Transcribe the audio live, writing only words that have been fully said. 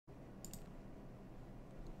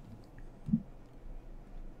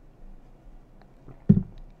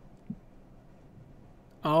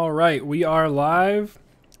All right, we are live.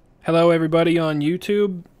 Hello, everybody on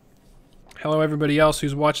YouTube. Hello, everybody else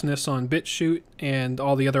who's watching this on BitChute and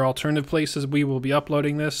all the other alternative places. We will be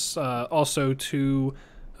uploading this also to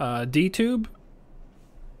DTube.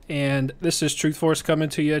 And this is Truth Force coming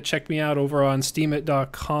to you. Check me out over on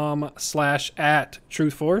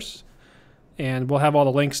steemit.com/@truthforce. And we'll have all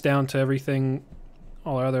the links down to everything,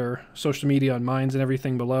 all our other social media on Minds and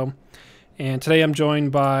everything below. And today I'm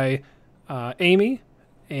joined by Amy.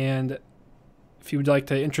 And if you would like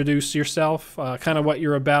to introduce yourself, kind of what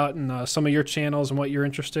you're about and some of your channels and what you're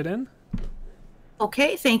interested in.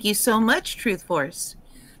 Okay, thank you so much, Truth Force.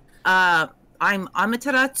 I'm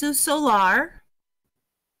Amaterasu Solar,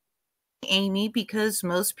 Amy, because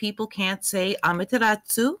most people can't say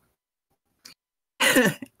Amaterasu.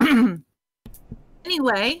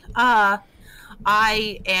 Anyway,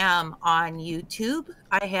 I am on YouTube.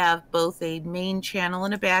 I have both a main channel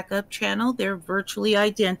and a backup channel. They're virtually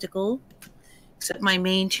identical, except my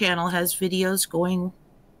main channel has videos going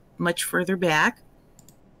much further back.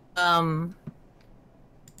 One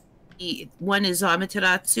is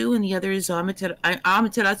Amaterasu, and the other is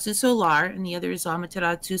Amaterasu Solar, and the other is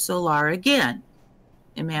Amaterasu Solar again.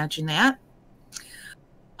 Imagine that.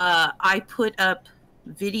 I put up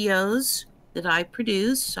videos that I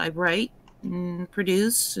produce. I write and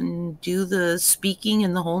produce and do the speaking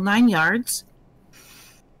in the whole 9 yards.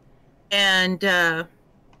 And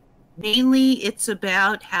mainly it's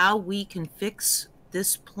about how we can fix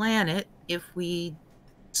this planet if we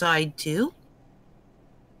decide to.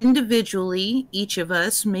 Individually, each of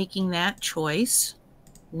us making that choice,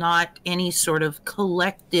 not any sort of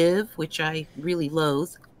collective, which I really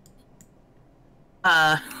loathe.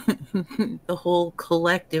 The whole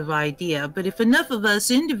collective idea. But if enough of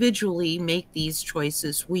us individually make these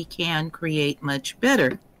choices, we can create much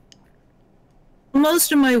better.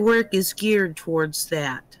 Most of my work is geared towards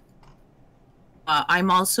that.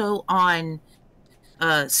 I'm also on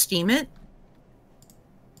Steemit,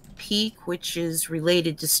 Peak, which is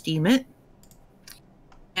related to Steemit.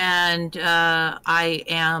 And I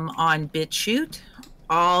am on BitChute,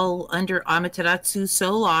 all under Amaterasu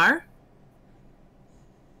Solar.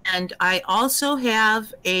 And I also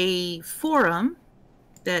have a forum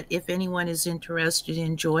that if anyone is interested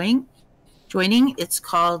in joining, it's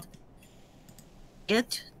called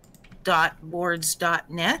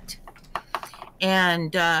it.boards.net.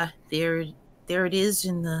 And there it is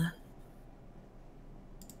in the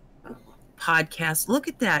podcast. Look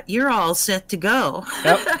at that. You're all set to go.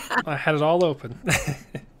 Yep, I had it all open.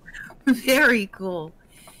 Very cool.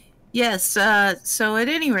 Yes, so at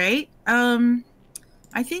any rate,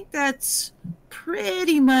 I think that's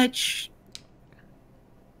pretty much.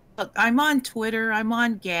 Look, I'm on Twitter. I'm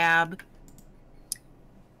on Gab.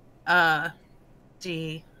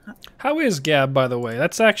 See. How is Gab, by the way?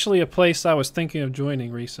 That's actually a place I was thinking of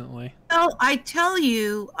joining recently. Well, I tell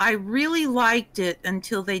you, I really liked it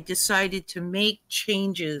until they decided to make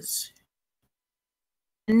changes.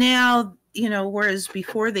 Now, whereas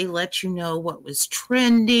before they let you know what was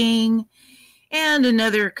trending and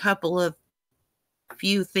another couple of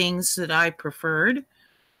few things that I preferred.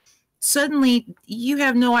 Suddenly, you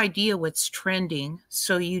have no idea what's trending,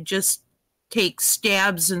 so you just take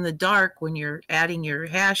stabs in the dark when you're adding your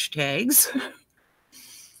hashtags.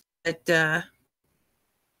 But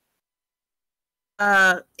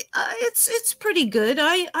it's pretty good.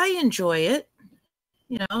 I enjoy it.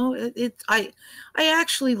 I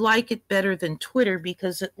actually like it better than Twitter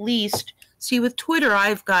because at least, see, with Twitter,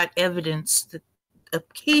 I've got evidence that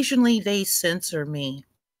occasionally they censor me.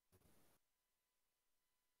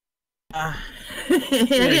 At any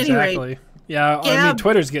rate, exactly. Yeah, I mean,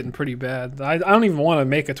 Twitter's getting pretty bad. I don't even want to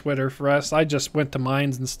make a Twitter for us. I just went to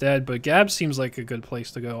Minds instead, but Gab seems like a good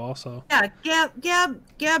place to go also. Yeah, Gab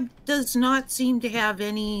does not seem to have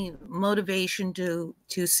any motivation to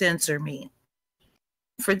censor me.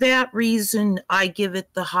 For that reason, I give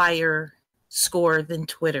it the higher score than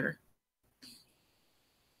Twitter.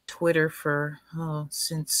 Twitter for,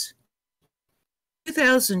 since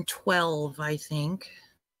 2012, I think.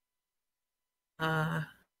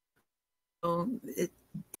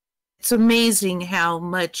 It's amazing how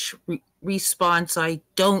much response I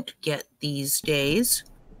don't get these days.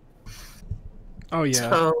 Oh, yeah.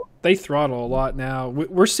 So, they throttle a lot now.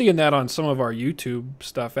 We're seeing that on some of our YouTube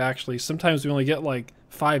stuff, actually. Sometimes we only get like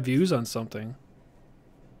 5 views on something.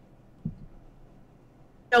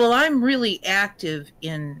 Yeah, well, I'm really active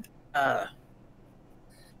in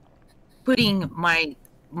putting my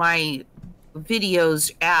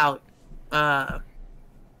videos out.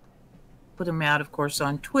 Put them out, of course,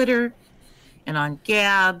 on Twitter and on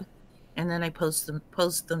Gab, and then I post them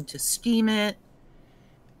to Steemit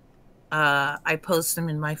I post them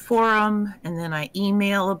in my forum, and then I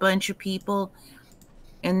email a bunch of people,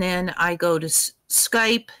 and then I go to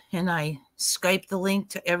Skype and I Skype the link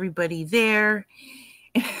to everybody there.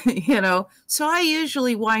 So I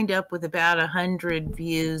usually wind up with about 100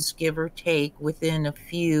 views, give or take, within a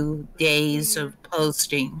few days of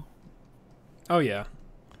posting. Oh yeah,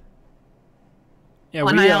 yeah. Oh,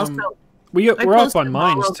 and I also I We're up post on to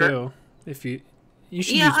Minds Blogger. too. If you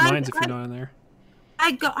should Yeah, use Minds if you're not in there.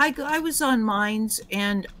 I was on Minds,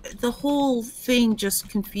 and the whole thing just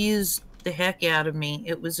confused the heck out of me.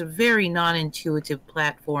 It was a very non-intuitive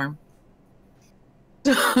platform.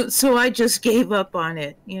 So I just gave up on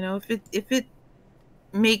it. If it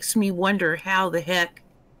makes me wonder how the heck,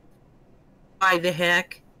 why the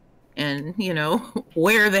heck, and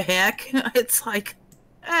where the heck, it's like,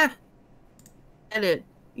 ah, edit.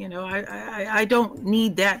 I don't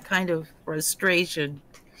need that kind of frustration.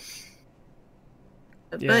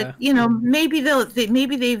 But Yeah, maybe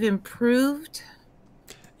they've improved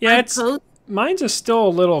yeah. my It's post. Minds is still a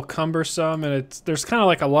little cumbersome, and there's kind of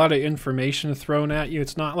like a lot of information thrown at you.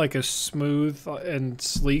 It's not like as smooth and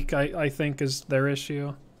sleek. I think is their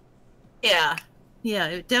issue. Yeah, yeah,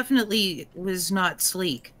 it definitely was not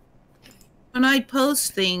sleek. When I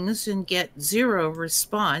post things and get zero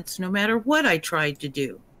response, no matter what I tried to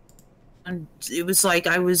do. And it was like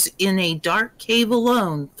I was in a dark cave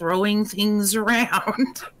alone, throwing things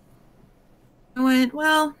around. I went,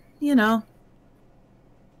 well,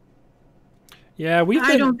 Yeah,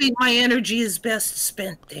 I don't think my energy is best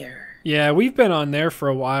spent there. we've been on there for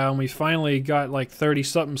a while, and we finally got like 30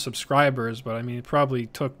 something subscribers. But I mean, it probably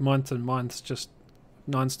took months and months just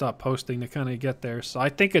nonstop posting to kind of get there. So I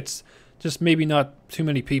think it's just maybe not too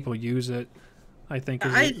many people use it. I think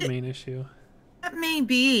is the I main issue. That may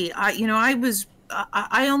be.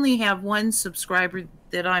 I only have one subscriber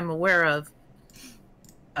that I'm aware of,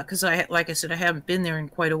 because like I said, I haven't been there in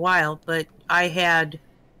quite a while. But I had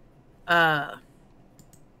uh,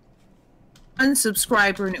 one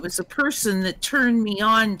subscriber, and it was a person that turned me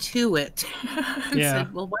on to it and Yeah.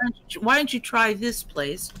 said, "Well, why don't you try this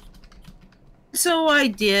place?" So I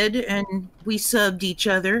did, and we subbed each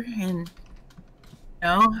other, and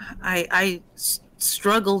I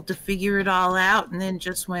struggled to figure it all out, and then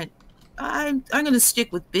just went, I'm going to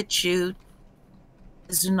stick with BitChute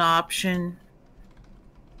as an option,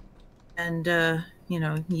 and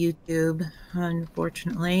YouTube.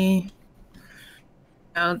 Unfortunately,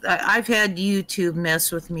 I've had YouTube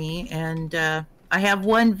mess with me, and I have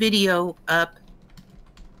one video up.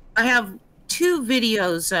 I have two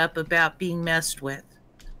videos up about being messed with,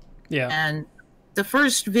 Yeah. and the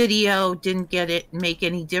first video didn't make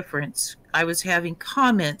any difference. I was having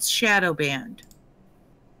comments shadow banned.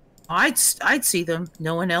 I'd see them.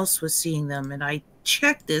 No one else was seeing them, and I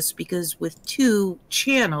checked this because with two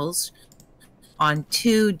channels on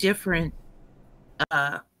two different,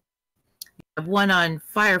 uh, one on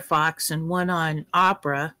Firefox and one on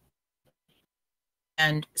Opera,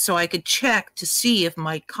 and so I could check to see if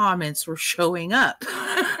my comments were showing up.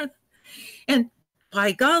 And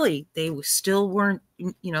by golly, they still weren't.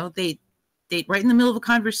 They right in the middle of a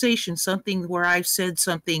conversation, something where I've said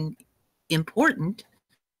something important,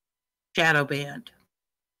 shadow banned.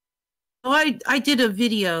 So I did a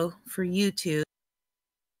video for YouTube,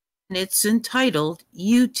 and it's entitled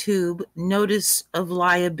YouTube Notice of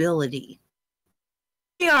Liability.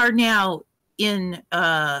 We are now in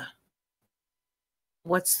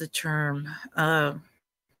what's the term?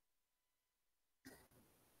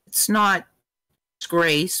 It's not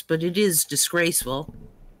disgrace, but it is disgraceful.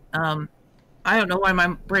 I don't know why my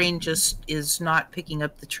brain just is not picking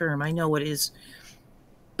up the term. I know what it is.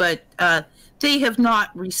 But they have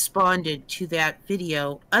not responded to that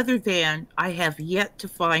video, other than I have yet to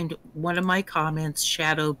find one of my comments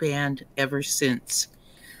shadow banned ever since.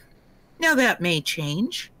 Now that may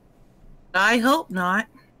change. I hope not.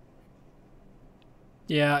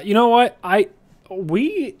 Yeah. You know what?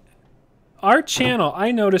 We our channel.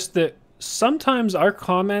 I noticed that sometimes our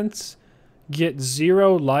comments get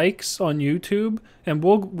 0 likes on YouTube, and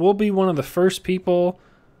we'll be one of the first people.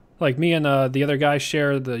 Like me and the other guy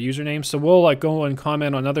share the username, so we'll like go and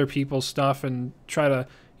comment on other people's stuff and try to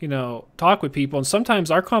talk with people. And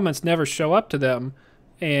sometimes our comments never show up to them,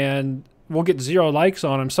 and we'll get 0 likes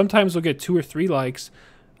on them. Sometimes we'll get 2 or 3 likes.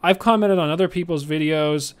 I've commented on other people's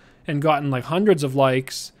videos and gotten like hundreds of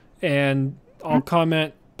likes, and I'll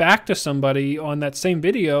comment back to somebody on that same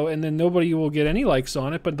video, and then nobody will get any likes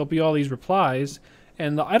on it, but there'll be all these replies,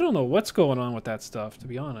 and I don't know what's going on with that stuff, to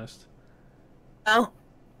be honest. Well,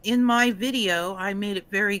 in my video, I made it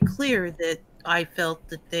very clear that I felt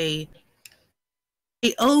that they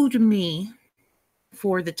owed me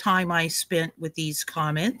for the time I spent with these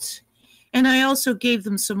comments, and I also gave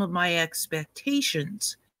them some of my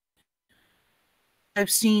expectations. I've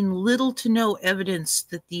seen little to no evidence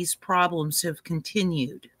that these problems have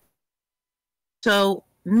continued. So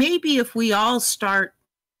maybe if we all start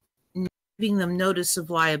giving them notice of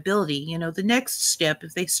liability, you know, the next step,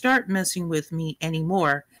 if they start messing with me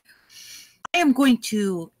anymore, I am going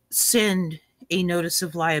to send a notice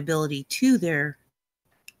of liability to their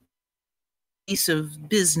piece of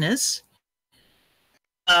business,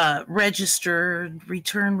 registered,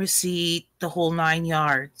 return receipt, the whole 9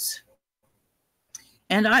 yards.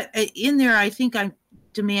 And in there, I think I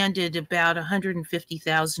demanded about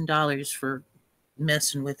 $150,000 for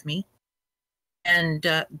messing with me. And,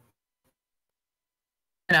 you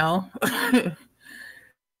know,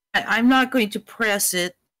 I'm not going to press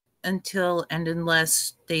it until and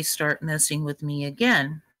unless they start messing with me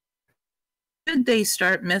again. Should they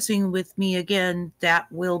start messing with me again,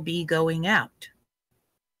 that will be going out.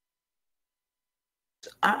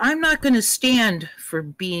 I'm not going to stand for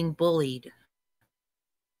being bullied.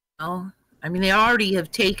 No, I mean, they already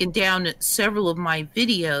have taken down several of my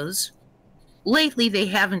videos. Lately, they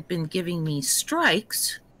haven't been giving me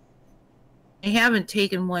strikes. They haven't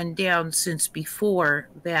taken one down since before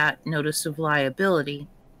that notice of liability.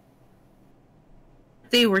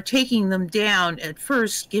 They were taking them down at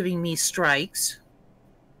first, giving me strikes.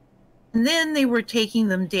 And then they were taking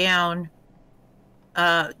them down,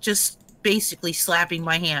 just basically slapping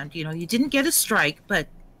my hand. You know, you didn't get a strike, but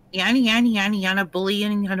yana,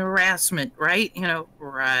 bullying and harassment, right? You know,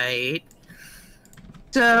 right.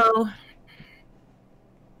 So...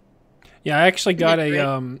 Yeah, I actually got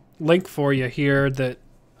a link for you here that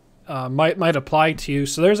might apply to you.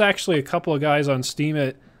 So there's actually a couple of guys on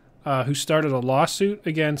Steemit who started a lawsuit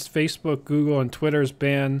against Facebook, Google, and Twitter's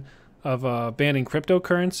ban of banning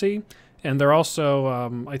cryptocurrency. And they're also,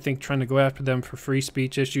 I think, trying to go after them for free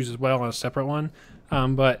speech issues as well on a separate one.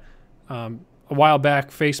 But a while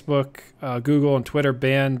back, Facebook, Google, and Twitter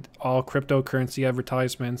banned all cryptocurrency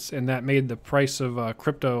advertisements, and that made the price of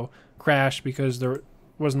crypto crash because there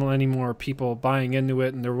wasn't any more people buying into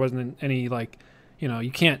it, and there wasn't any, like, you know,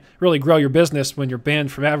 you can't really grow your business when you're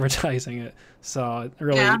banned from advertising it. So it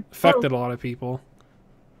really affected a lot of people.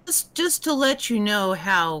 Just to let you know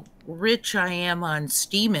how rich I am on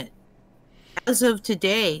Steemit, as of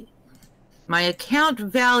today, my account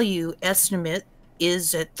value estimate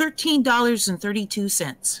is at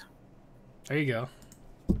 $13.32. There you go.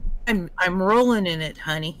 I'm rolling in it,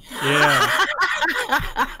 honey. Yeah.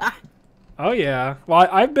 Oh yeah. Well,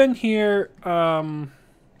 I've been here. I've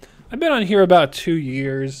been on here about 2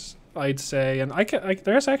 years, I'd say, and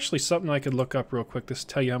there's actually something I could look up real quick to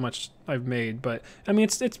tell you how much I've made. But I mean,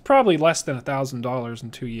 it's probably less than $1,000 in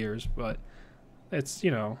 2 years, but it's, you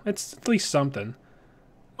know, it's at least something.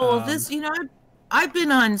 Well, I've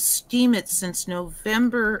been on Steemit since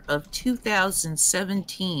November of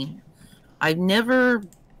 2017. I've never,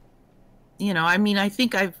 I mean, I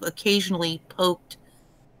think I've occasionally poked,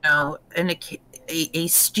 a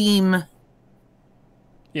Steam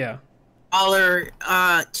dollar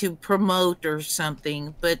to promote or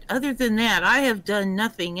something. But other than that, I have done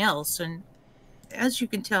nothing else. And as you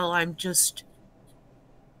can tell, I'm just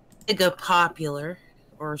mega popular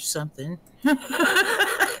or something.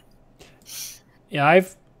 Yeah,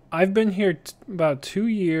 I've been here about 2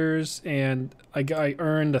 years, and I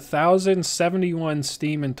earned 1,071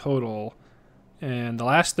 Steam in total. And the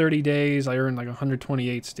last 30 days, I earned like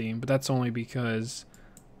 128 Steam, but that's only because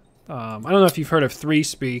I don't know if you've heard of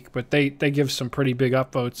 3Speak, but they give some pretty big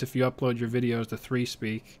upvotes if you upload your videos to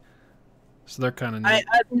 3Speak. So they're kind of neat.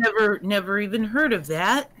 I've never even heard of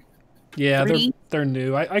that. Yeah, they're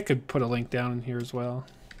new. I could put a link down in here as well.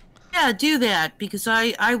 Yeah, do that, because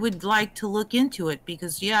I would like to look into it,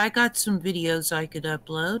 because, I got some videos I could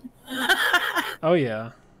upload. Oh,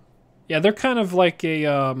 yeah. Yeah, they're kind of like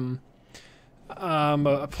a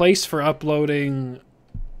place for uploading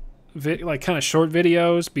like kind of short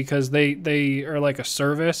videos, because they are like a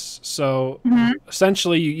service. So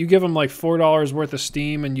essentially you give them like $4 worth of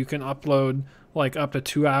Steam, and you can upload like up to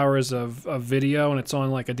 2 hours of video, and it's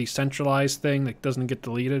on like a decentralized thing that doesn't get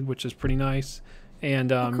deleted, which is pretty nice.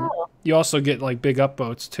 And cool. You also get like big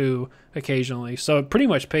upvotes too occasionally, so it pretty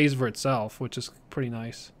much pays for itself, which is pretty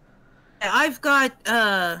nice. I've got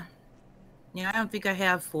I don't think I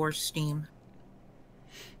have 4 Steam.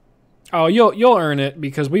 Oh, you'll earn it,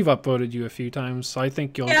 because we've upvoted you a few times, so I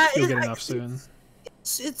think you'll get enough soon.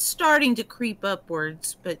 It's starting to creep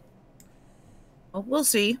upwards, but we'll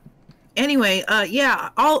see. Anyway,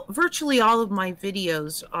 virtually all of my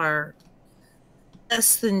videos are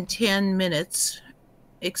less than 10 minutes,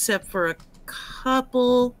 except for a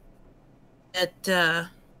couple that uh,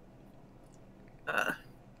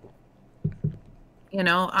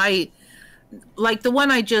 I like. The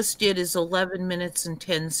one I just did is 11 minutes and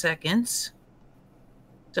 10 seconds.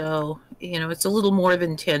 So, it's a little more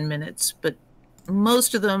than 10 minutes, but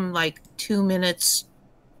most of them like 2 minutes.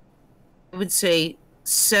 I would say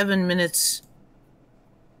 7 minutes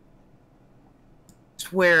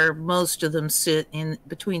is where most of them sit in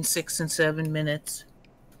between 6 and 7 minutes.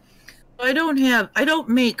 I don't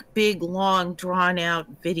make big, long, drawn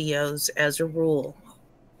out videos as a rule.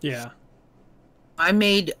 Yeah. I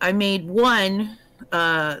made one,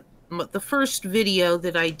 the first video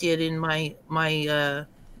that I did in my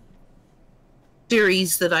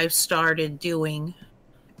series that I've started doing,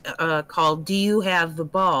 called "Do You Have the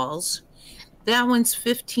Balls?" That one's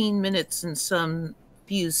 15 minutes and some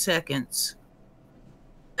few seconds.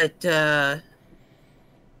 But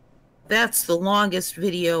that's the longest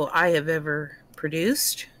video I have ever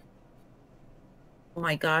produced. Oh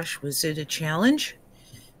my gosh, was it a challenge?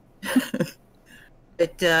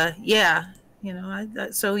 But yeah,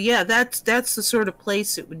 so yeah, that's the sort of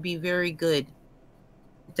place it would be very good.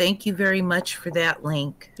 Thank you very much for that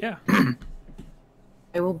link. Yeah.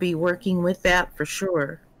 I will be working with that for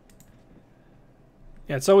sure.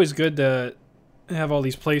 Yeah, it's always good to have all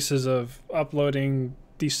these places of uploading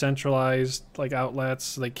decentralized like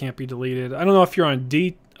outlets. They can't be deleted. I don't know if you're on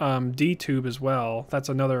DTube as well. That's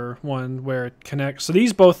another one where it connects. So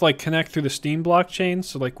these both like connect through the Steam blockchain.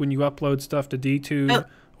 So like when you upload stuff to DTube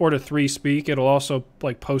or to 3Speak, it'll also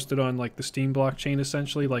like post it on like the Steam blockchain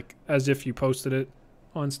essentially, like as if you posted it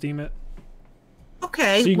on Steam it.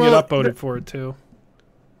 Okay. So you can get upvoted for it too.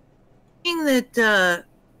 Thing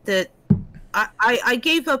that I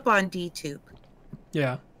gave up on DTube.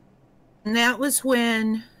 Yeah. And that was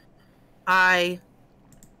when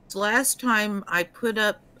last time I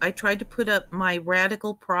tried to put up my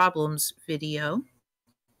Radical Problems video.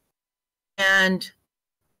 And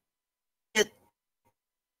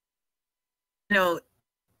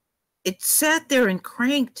it sat there and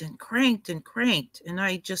cranked and cranked and cranked. And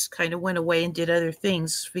I just kind of went away and did other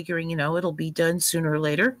things, figuring, it'll be done sooner or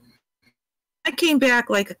later. I came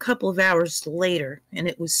back like a couple of hours later and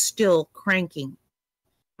it was still cranking.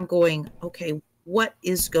 I'm going, okay, what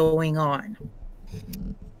is going on?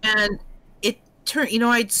 And it turned,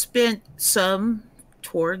 I'd spent some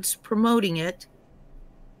towards promoting it,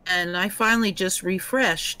 and I finally just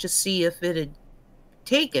refreshed to see if it had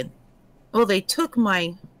taken. Well, they took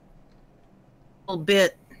my little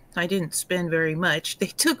bit. I didn't spend very much. They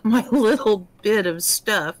took my little bit of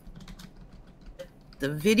stuff. The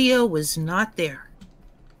video was not there,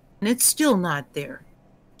 and it's still not there.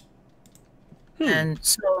 And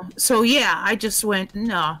so yeah, I just went,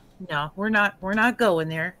 no, we're not going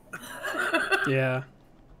there. Yeah.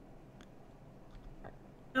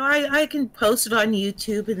 I can post it on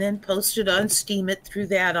YouTube and then post it on Steam it through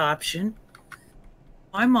that option.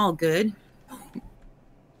 I'm all good.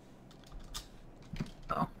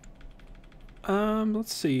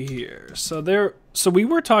 Let's see here. So we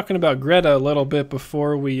were talking about Greta a little bit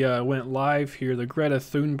before we went live here. The Greta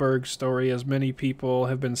Thunberg story, as many people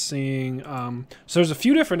have been seeing. So there's a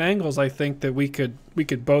few different angles I think that we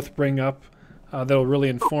could both bring up that'll really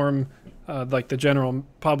inform like the general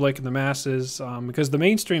public and the masses, because the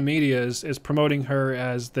mainstream media is promoting her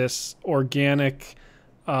as this organic,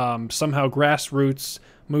 somehow grassroots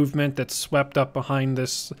movement that's swept up behind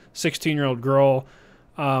this 16-year-old girl.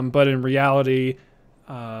 But in reality,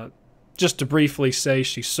 just to briefly say,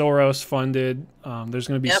 she's Soros funded. There's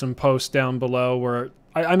going to be some posts down below where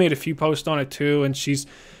I made a few posts on it too, and she's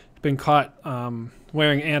been caught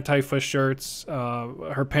wearing Antifa shirts.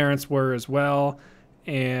 Her parents were as well,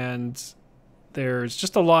 and there's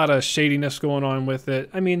just a lot of shadiness going on with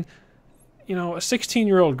it. I mean, a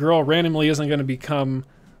 16-year-old girl randomly isn't going to become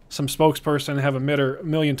some spokesperson and have a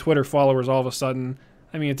million Twitter followers all of a sudden.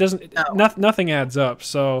 I mean, it doesn't. Nothing adds up.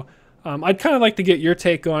 So I'd kind of like to get your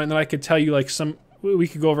take on it, and then I could tell you we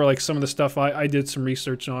could go over like some of the stuff I did some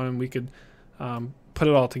research on, and we could put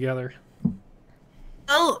it all together.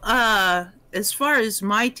 Well, as far as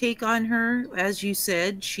my take on her, as you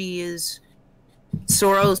said, she is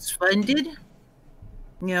Soros funded.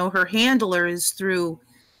 Her handler is through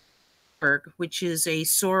Thunberg, which is a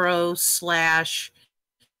Soros /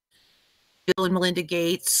 Bill and Melinda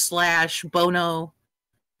Gates / Bono.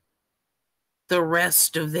 The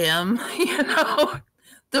rest of them,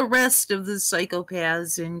 the rest of the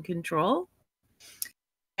psychopaths in control.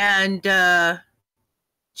 And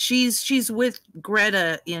she's with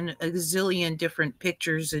Greta in a gazillion different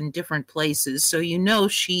pictures in different places. So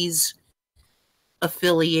she's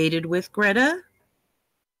affiliated with Greta.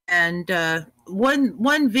 And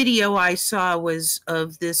one video I saw was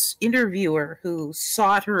of this interviewer who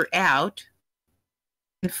sought her out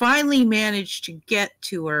and finally managed to get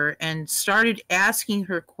to her and started asking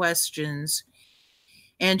her questions.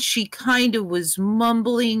 And she kind of was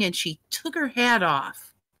mumbling and she took her hat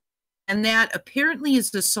off. And that apparently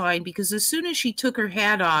is the sign, because as soon as she took her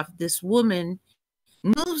hat off, this woman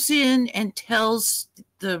moves in and tells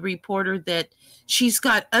the reporter that she's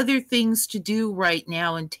got other things to do right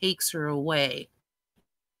now and takes her away.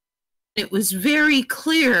 It was very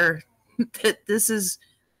clear that this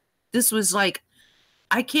was like,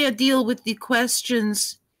 I can't deal with the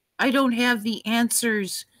questions. I don't have the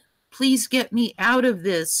answers. Please get me out of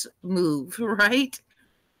this move, right?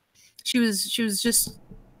 She was just,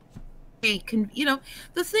 you know,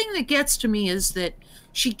 the thing that gets to me is that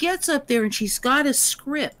she gets up there and she's got a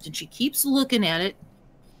script and she keeps looking at it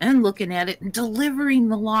and looking at it and delivering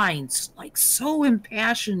the lines like so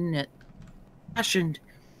impassioned.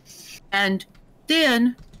 And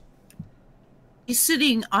then she's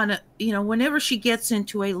sitting on a, you know, whenever she gets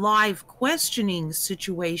into a live questioning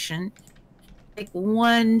situation, like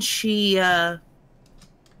one she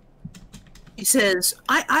says,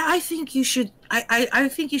 I think you should I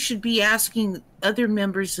think you should be asking other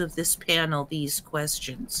members of this panel these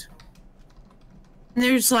questions. And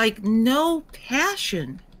there's like no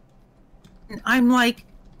passion. And I'm like,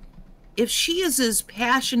 if she is as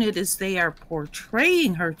passionate as they are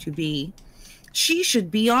portraying her to be, she should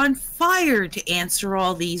be on fire to answer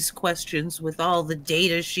all these questions with all the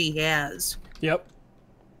data she has. Yep.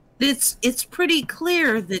 It's pretty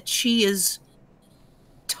clear that she is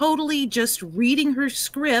totally just reading her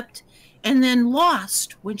script and then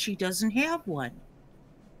lost when she doesn't have one.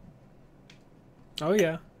 Oh,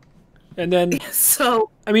 yeah. And then,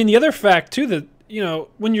 so, I mean, the other fact, too, that, you know,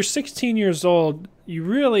 when you're 16 years old, you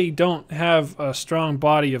really don't have a strong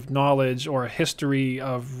body of knowledge or a history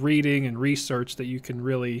of reading and research that you can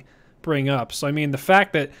really bring up. So, I mean, the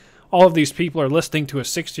fact that all of these people are listening to a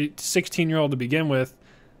 16-year-old to begin with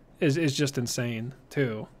is just insane,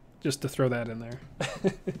 too. Just to throw that in there.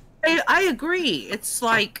 I agree. It's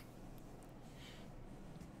like,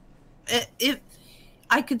 if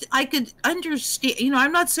I could understand, you know,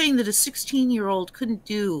 I'm not saying that a 16-year-old couldn't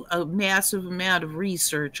do a massive amount of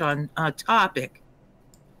research on a topic.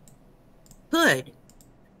 Good.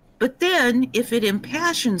 But then if it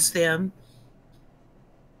impassions them,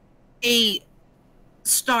 they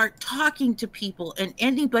start talking to people, and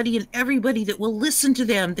anybody and everybody that will listen to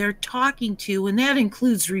them they're talking to, and that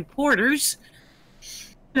includes reporters.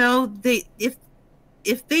 You know, they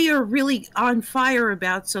if they are really on fire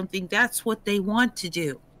about something, that's what they want to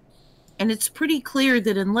do. And it's pretty clear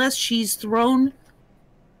that unless she's thrown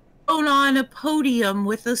on a podium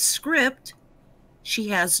with a script, she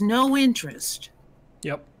has no interest.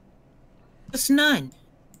 Yep. Just none.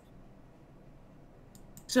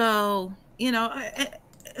 So, you know,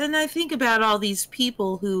 and I think about all these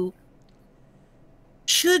people who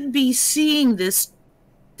should be seeing this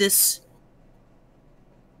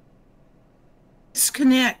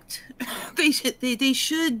disconnect. They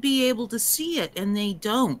should be able to see it, and they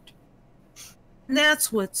don't. And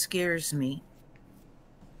that's what scares me.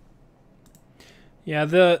 Yeah,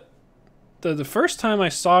 the first time I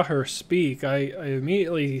saw her speak, I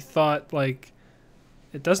immediately thought, like,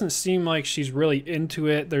 it doesn't seem like she's really into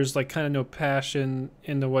it. There's like kind of no passion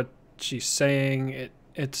into what she's saying.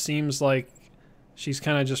 It seems like she's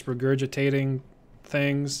kind of just regurgitating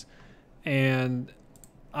things, and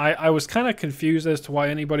I was kind of confused as to why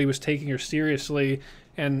anybody was taking her seriously,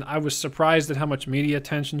 and I was surprised at how much media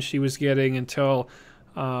attention she was getting until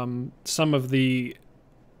some of the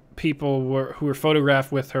people who were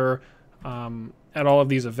photographed with her at all of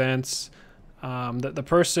these events. The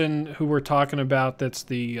person who we're talking about, that's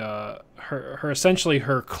the her essentially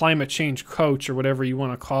her climate change coach, or whatever you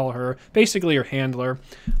want to call her, basically her handler.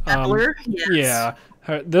 Handler, yes.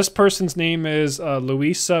 Yeah, this person's name is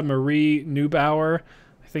Louisa Marie Neubauer.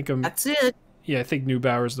 I think that's it. Yeah, I think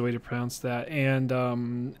Neubauer is the way to pronounce that.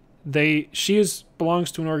 And she belongs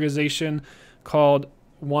to an organization called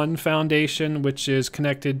One Foundation, which is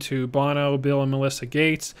connected to Bono, Bill and Melinda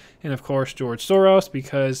Gates, and of course George Soros,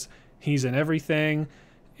 because he's in everything.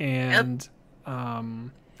 And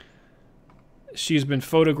she's been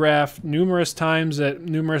photographed numerous times at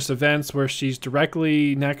numerous events where she's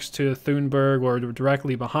directly next to Thunberg or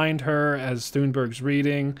directly behind her as Thunberg's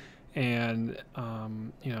reading. And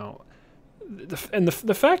you know, the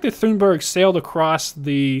fact that Thunberg sailed across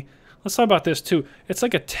the, let's talk about this too. It's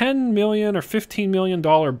like a $10 million or $15 million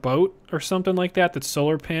boat or something like that. That's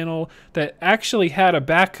solar panel that actually had a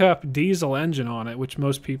backup diesel engine on it, which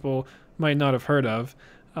most people might not have heard of.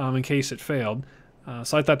 in case it failed.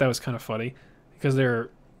 So I thought that was kind of funny because they're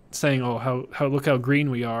saying, "Oh, how look how green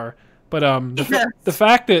we are." But the Yes.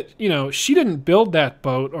 fact that she didn't build that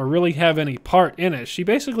boat or really have any part in it. She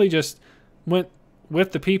basically just went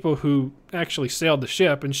with the people who actually sailed the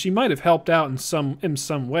ship, and she might have helped out in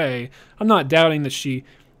some way. I'm not doubting that she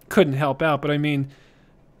couldn't help out, but I mean,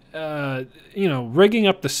 rigging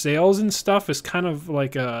up the sails and stuff is kind of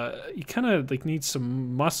like you kind of like need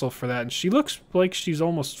some muscle for that. And she looks like she's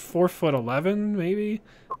almost 4'11", maybe.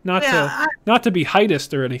 Not to Yeah. not to be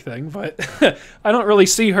heightist or anything, but I don't really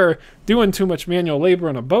see her doing too much manual labor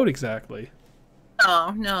on a boat exactly. No,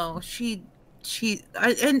 no,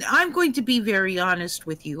 and I'm going to be very honest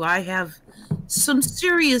with you. I have some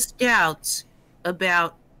serious doubts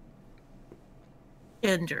about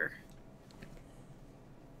gender.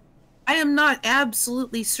 I am not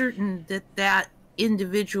absolutely certain that that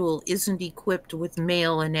individual isn't equipped with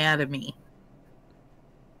male anatomy.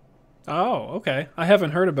 Oh, okay. I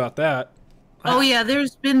haven't heard about that. Oh I, yeah,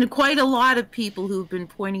 there's been quite a lot of people who've been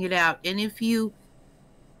pointing it out. And if you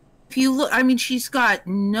look, I mean, she's got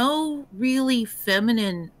no really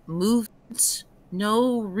feminine movements,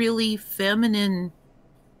 no really feminine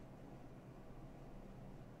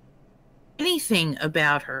anything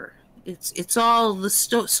about her. It's all the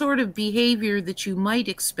sort of behavior that you might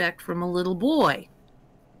expect from a little boy.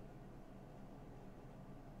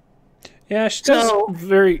 yeah, she does So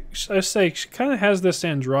very. I say she kind of has this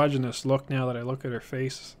androgynous look now that I look at her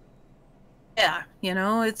face. yeah,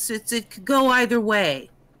 it could go either way.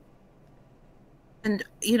 And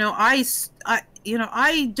I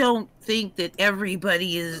don't think that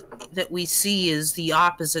everybody is that we see is the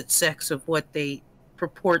opposite sex of what they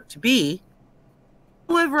purport to be.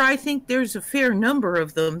 However, I think there's a fair number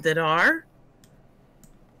of them that are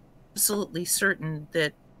absolutely certain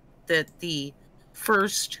that the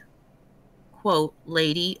first quote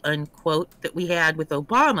lady unquote that we had with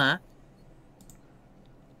Obama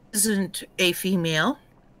isn't a female.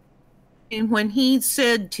 And when he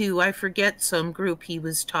said to, I forget some group he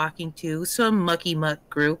was talking to, some mucky muck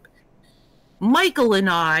group, Michael and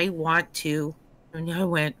I want to, and I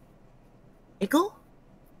went, Michael?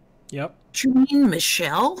 Yep. Do you mean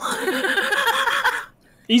Michelle?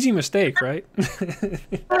 Easy mistake, right?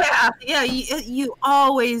 Yeah. You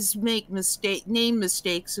always make name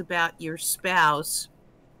mistakes about your spouse,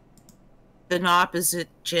 an opposite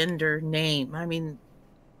gender name. I mean,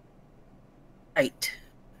 right.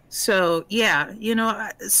 So yeah,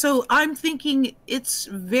 so I'm thinking it's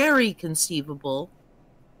very conceivable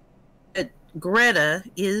that Greta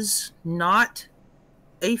is not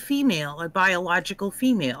a female, a biological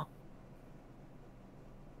female.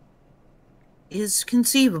 Is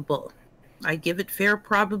conceivable. I give it fair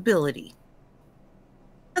probability.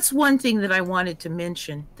 That's one thing that I wanted to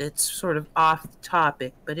mention that's sort of off the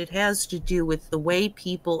topic, but it has to do with the way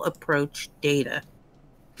people approach data.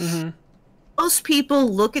 Mm-hmm. Most people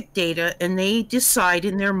look at data and they decide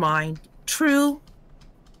in their mind true,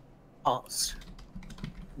 false,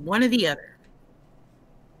 one or the other.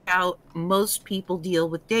 How most people deal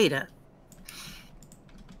with data.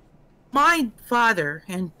 My father,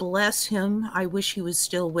 and bless him, I wish he was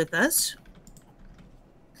still with us.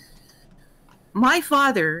 My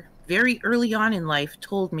father, very early on in life,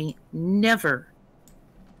 told me never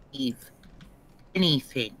believe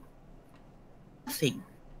anything. Nothing.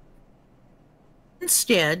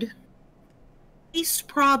 Instead, base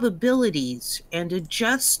probabilities and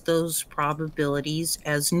adjust those probabilities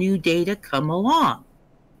as new data come along.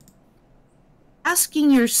 Asking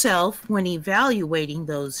yourself when evaluating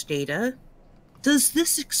those data, does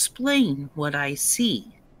this explain what I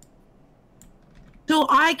see? So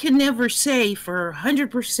I can never say for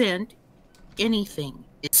 100% anything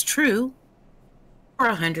is true or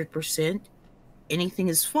 100% anything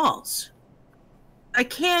is false. I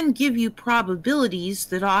can give you probabilities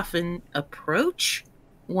that often approach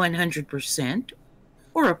 100%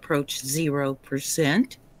 or approach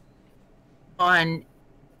 0% on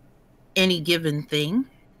any given thing.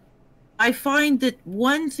 I find that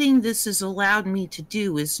one thing this has allowed me to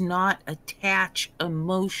do is not attach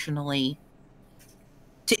emotionally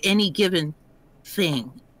to any given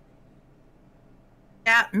thing.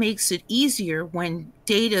 That makes it easier when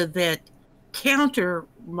data that counter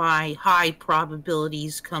my high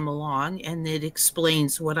probabilities come along and it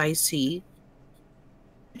explains what I see.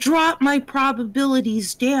 Drop my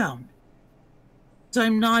probabilities down because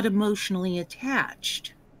I'm not emotionally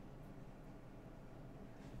attached.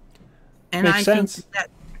 And Makes sense.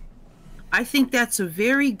 I think that's a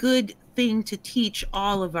very good thing to teach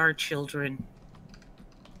all of our children.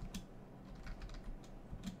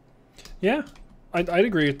 Yeah, I'd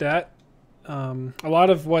agree with that. a lot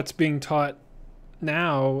of what's being taught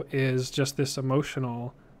now is just this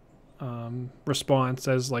emotional response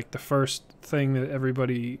as like the first thing that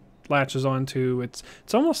everybody latches onto. It's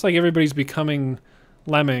almost like everybody's becoming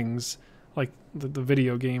lemmings, like the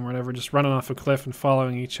video game or whatever, just running off a cliff and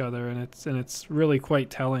following each other. And it's really quite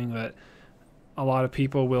telling that a lot of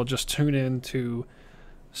people will just tune in to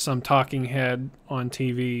some talking head on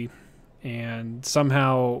TV, and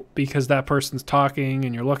somehow because that person's talking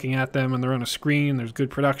and you're looking at them and they're on a screen, there's good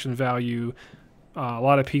production value. A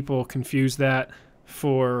lot of people confuse that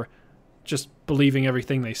for just believing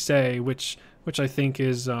everything they say, which I think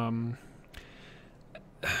is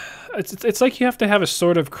it's like you have to have a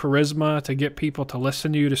sort of charisma to get people to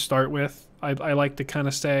listen to you to start with. I like to kind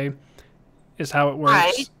of say is how it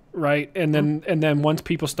Right. works, right? And then once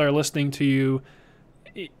people start listening to you,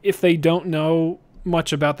 if they don't know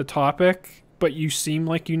much about the topic, but you seem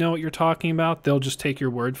like you know what you're talking about, they'll just take your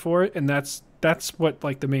word for it, and that's what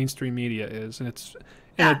like the mainstream media is, and it's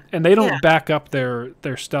Yeah. and they Yeah. don't back up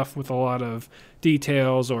their stuff with a lot of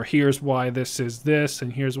details or here's why this is this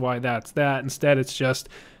and here's why that's that. Instead, it's just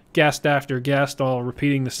guest after guest all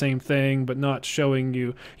repeating the same thing but not showing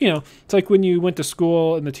you. It's like when you went to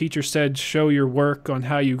school and the teacher said show your work on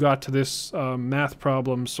how you got to this math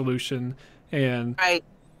problem solution, and Right.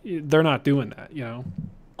 they're not doing that.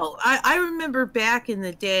 Oh, I remember back in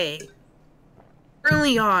the day,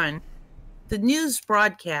 early on, the news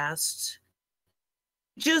broadcasts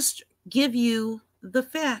just give you the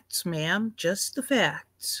facts, ma'am, just the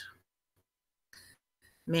facts.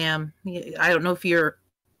 Ma'am, I don't know if you're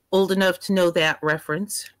old enough to know that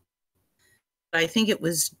reference. I think it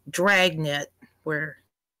was Dragnet where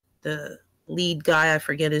the lead guy, I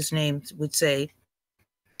forget his name, would say,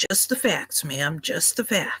 just the facts, ma'am, just the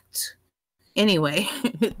facts. Anyway,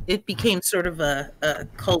 it became sort of a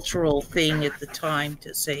cultural thing at the time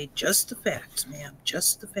to say, just the facts, ma'am,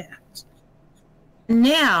 just the facts.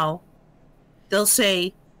 Now, they'll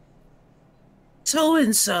say, so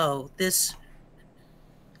and so, this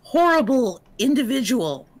horrible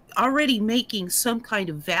individual already making some kind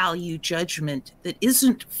of value judgment that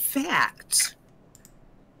isn't fact,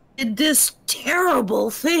 did this terrible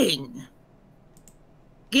thing.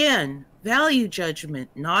 Again, value judgment,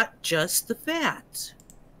 not just the facts.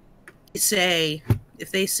 Say,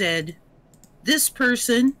 if they said, this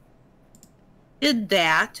person did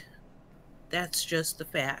that, that's just the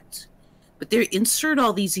facts. But they insert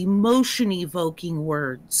all these emotion evoking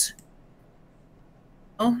words.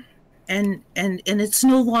 Oh, and it's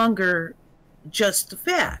no longer just the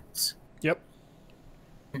facts. Yep.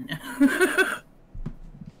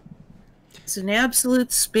 It's an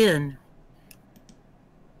absolute spin.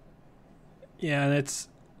 Yeah, and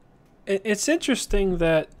it's interesting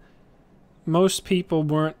that most people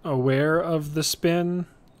weren't aware of the spin,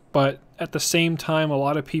 but at the same time a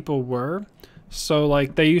lot of people were. So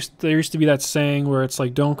like there used to be that saying where it's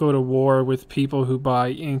like don't go to war with people who buy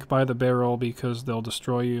ink by the barrel because they'll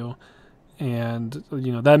destroy you. And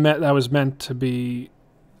that was meant to be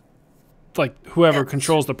like whoever Yes.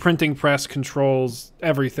 controls the printing press controls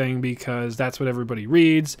everything because that's what everybody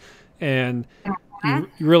reads, and you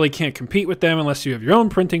really can't compete with them unless you have your own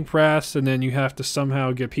printing press, and then you have to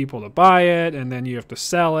somehow get people to buy it, and then you have to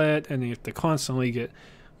sell it, and you have to constantly get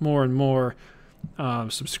more and more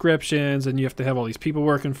subscriptions, and you have to have all these people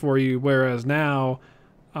working for you. Whereas now,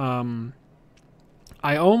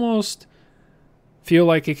 I almost feel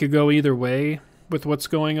like it could go either way with what's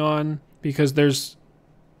going on, because there's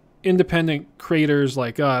independent creators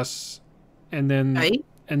like us, and then Right?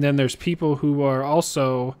 there's people who are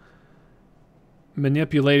also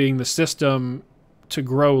manipulating the system to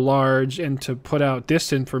grow large and to put out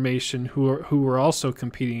disinformation who are also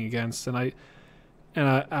competing against.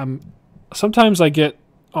 I'm sometimes I get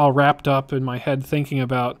all wrapped up in my head thinking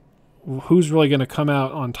about who's really going to come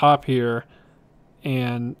out on top here,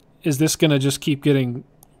 and is this going to just keep getting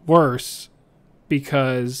worse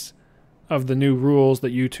because of the new rules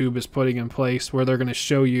that YouTube is putting in place, where they're going to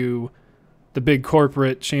show you the big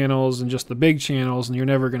corporate channels and just the big channels, and you're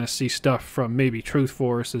never going to see stuff from maybe Truth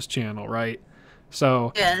Force's channel, right?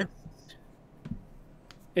 So Yeah.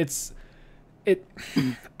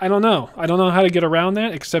 I don't know. I don't know how to get around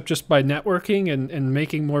that except just by networking and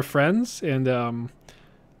making more friends and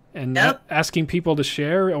Yep. asking people to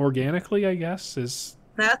share organically, I guess, is.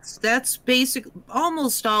 That's basic.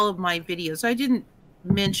 Almost all of my videos. I didn't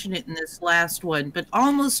mention it in this last one, but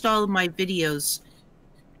almost all of my videos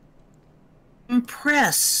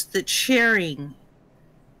impress that sharing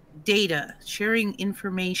data, sharing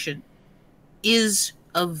information is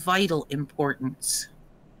of vital importance.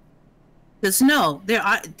 Because no,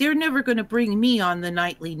 they're never going to bring me on the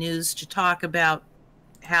nightly news to talk about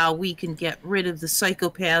how we can get rid of the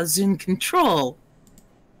psychopaths in control.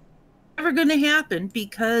 Never going to happen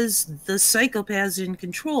because the psychopaths in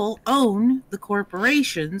control own the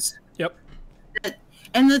corporations. Yep.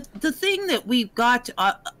 And the thing that we've got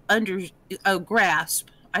to under grasp,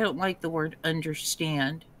 I don't like the word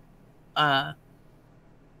understand, uh,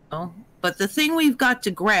 but the thing we've got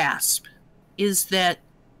to grasp is that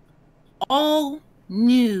all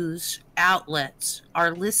news outlets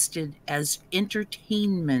are listed as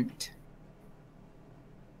entertainment.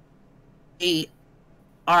 They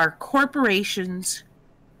are corporations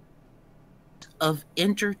of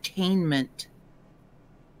entertainment,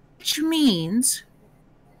 which means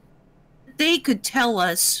they could tell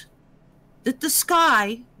us that the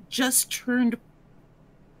sky just turned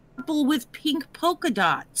purple with pink polka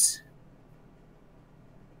dots.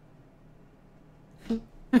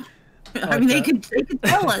 I mean, they could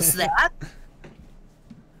tell us that.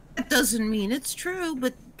 That doesn't mean it's true,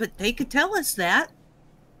 but they could tell us that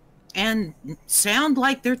and sound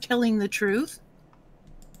like they're telling the truth,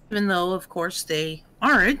 even though, of course, they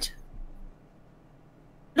aren't.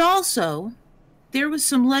 But also, there was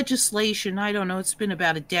some legislation, I don't know, it's been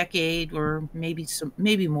about a decade or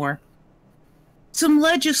maybe more. Some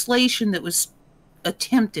legislation that was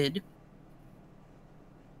attempted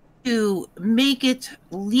to make it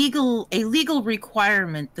a legal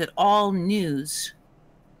requirement that all news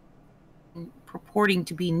purporting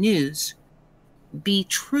to be news be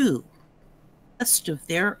true, best of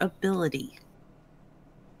their ability.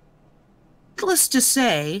 Needless to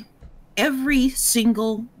say, every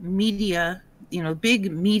single media,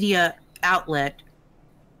 big media outlet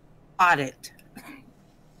audit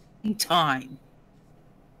time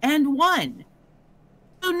and won.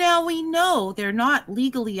 So now we know they're not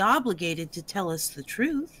legally obligated to tell us the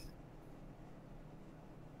truth.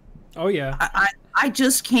 Oh, yeah. I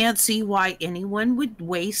just can't see why anyone would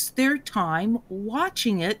waste their time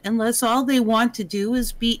watching it unless all they want to do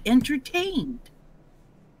is be entertained.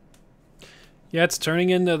 Yeah, it's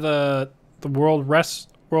turning into the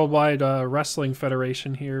Worldwide Wrestling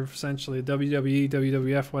Federation here, essentially. WWE,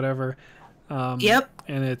 WWF, whatever. Yep.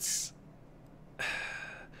 And it's...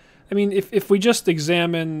 I mean, if we just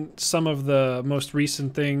examine some of the most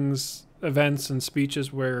recent events and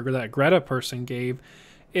speeches where that Greta person gave,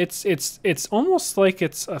 it's almost like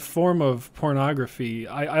it's a form of pornography.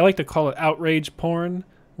 I like to call it outrage porn,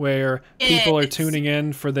 where people are tuning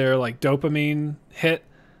in for their like dopamine hit,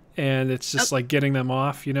 and it's just like getting them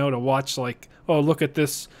off, to watch like, oh, look at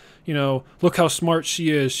this, look how smart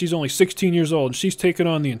she is. She's only 16 years old, and she's taken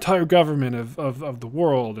on the entire government of the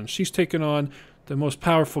world, and she's taken on the most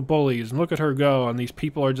powerful bullies, and look at her go. And these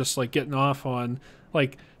people are just like getting off on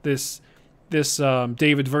like this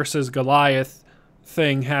David versus Goliath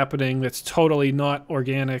thing happening that's totally not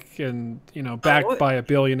organic and backed by a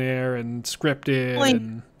billionaire and scripted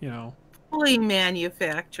and fully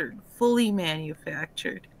manufactured.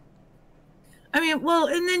 I mean, well,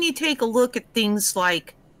 and then you take a look at things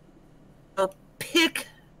like pick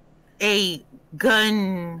a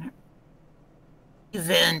gun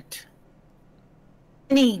event,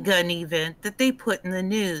 any gun event that they put in the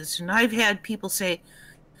news, and I've had people say,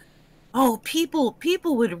 "Oh, people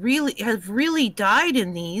would have really died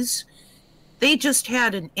in these. They just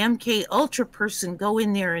had an MK Ultra person go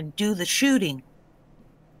in there and do the shooting."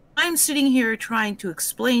 I'm sitting here trying to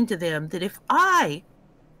explain to them that if I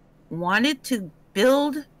wanted to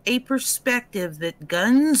build a perspective that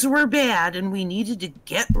guns were bad and we needed to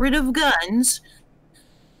get rid of guns,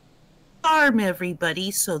 arm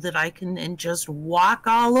everybody so that I can then just walk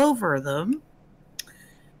all over them,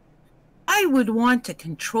 I would want to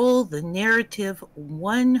control the narrative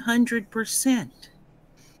 100%.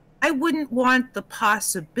 I wouldn't want the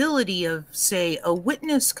possibility of, say, a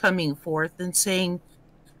witness coming forth and saying,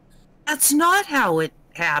 "That's not how it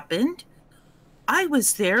happened. I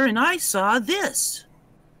was there and I saw this."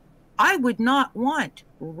 I would not want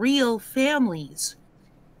real families'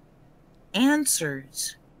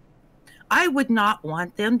 answers. I would not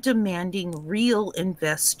want them demanding real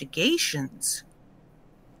investigations.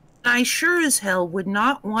 I sure as hell would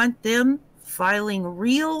not want them filing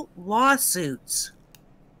real lawsuits.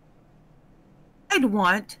 I'd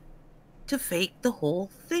want to fake the whole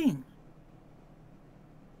thing.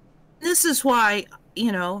 This is why,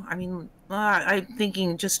 I'm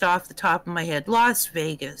thinking just off the top of my head, Las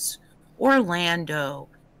Vegas, Orlando,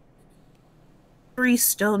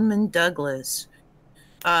 Stoneman Douglas,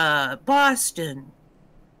 Boston,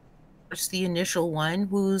 of course, the initial one,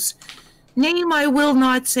 whose name I will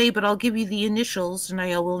not say, but I'll give you the initials, and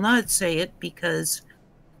I will not say it because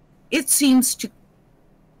it seems to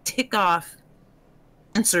tick off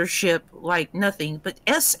censorship like nothing, but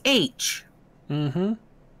SH. Mm-hmm.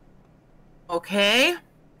 Okay?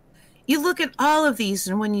 You look at all of these,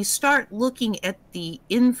 and when you start looking at the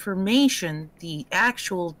information, the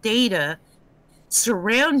actual data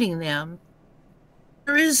surrounding them,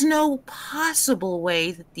 there is no possible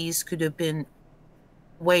way that these could have been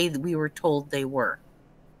the way that we were told they were.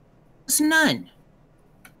 There's none.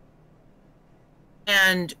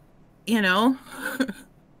 And, you know,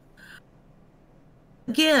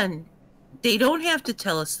 again, they don't have to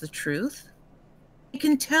tell us the truth. They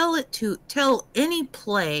can tell any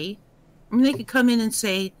play. I mean, they could come in and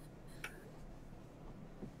say,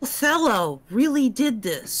 Othello really did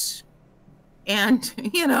this. And,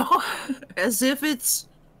 as if it's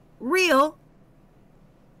real.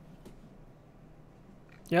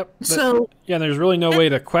 Yep. So yeah, there's really no way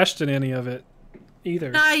to question any of it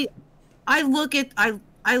either. I look at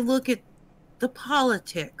I look at the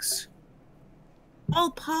politics.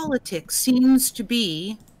 All politics seems to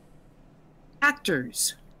be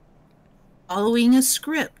actors following a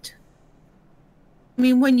script. I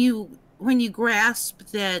mean, when you grasp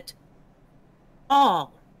that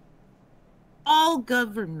all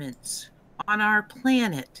governments on our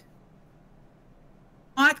planet,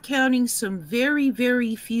 not counting some very,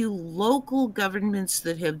 very few local governments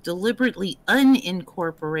that have deliberately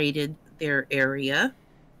unincorporated their area,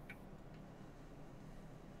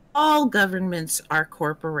 all governments are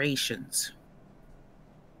corporations.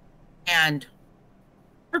 And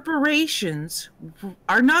corporations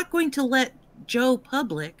are not going to let Joe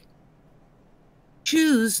Public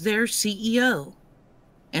choose their CEO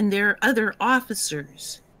and their other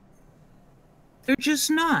officers. They're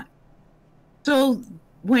just not. So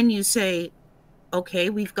when you say, okay,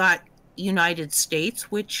 we've got United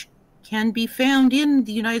States, which can be found in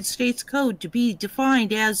the United States Code to be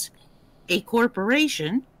defined as a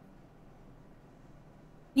corporation,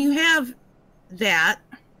 you have that,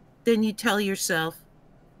 then you tell yourself,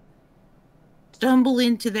 stumble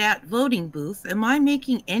into that voting booth. Am I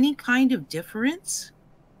making any kind of difference?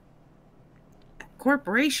 That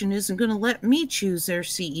corporation isn't going to let me choose their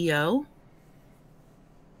CEO.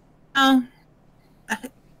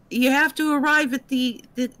 You have to arrive at the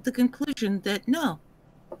conclusion that no,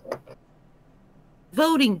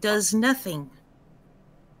 voting does nothing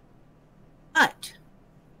but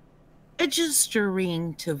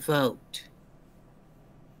registering to vote.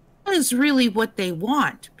 That is really what they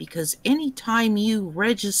want, because anytime you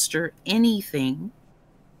register anything,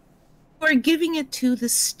 you are giving it to the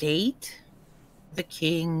state, the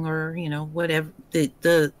king, or whatever,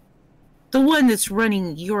 the one that's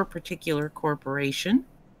running your particular corporation.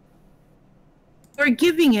 You are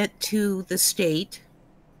giving it to the state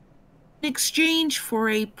in exchange for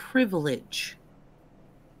a privilege.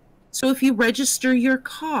 So if you register your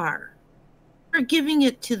car, you're giving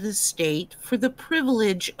it to the state for the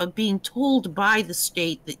privilege of being told by the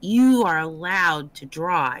state that you are allowed to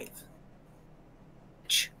drive.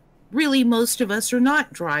 Which really most of us are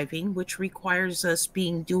not driving, which requires us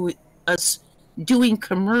doing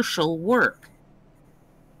commercial work.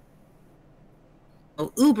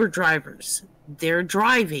 Uber drivers, they're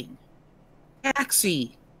driving.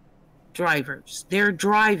 Taxi drivers, they're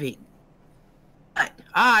driving. But,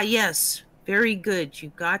 yes, very good.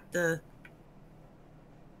 You got the...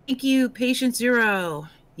 Thank you, patient zero.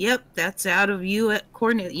 Yep, that's out of you at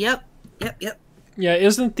coordinate. Yep. Yeah,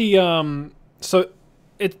 isn't the so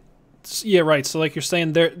it's yeah, right. So like you're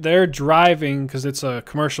saying they're driving because it's a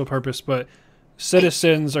commercial purpose, but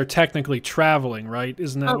citizens are technically traveling, right?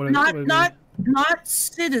 Isn't that what it means? Not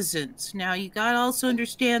citizens. Now you got to also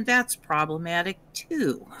understand that's problematic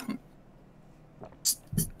too.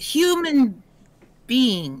 Human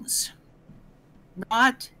beings,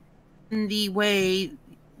 not in the way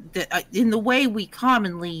we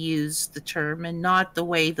commonly use the term, and not the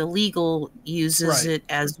way the legal uses it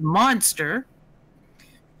as monster.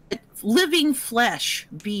 Living flesh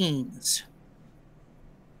beings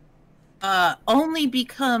only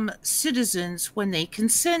become citizens when they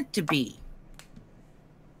consent to be.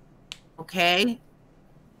 Okay?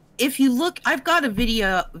 If you look, I've got a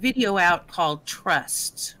video out called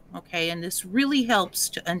Trusts. Okay, and this really helps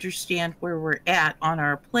to understand where we're at on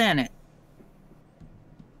our planet.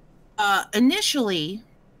 Initially,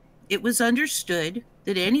 it was understood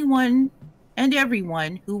that anyone and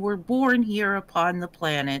everyone who were born here upon the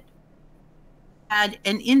planet had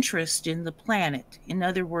an interest in the planet. In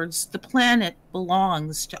other words, the planet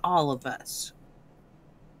belongs to all of us.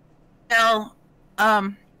 Now,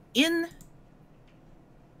 in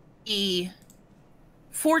the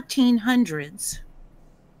 1400s,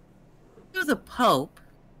 through the Pope,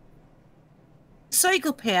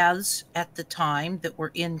 Psychopaths at the time that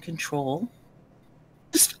were in control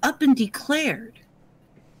just up and declared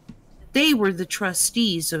they were the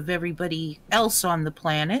trustees of everybody else on the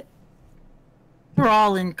planet. We're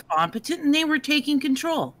all incompetent and they were taking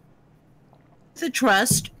control. The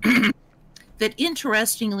trust that,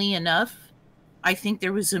 interestingly enough, I think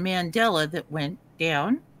there was a Mandela that went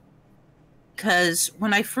down, because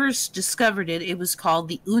when I first discovered it, it was called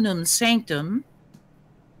the Unum Sanctum.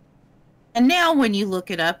 And now when you look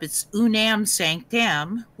it up, it's Unam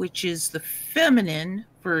Sanctam, which is the feminine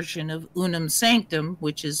version of Unum Sanctum,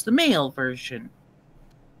 which is the male version.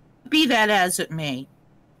 Be that as it may,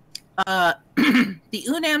 the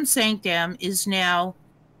Unam Sanctam is now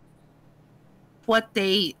what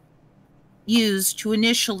they used to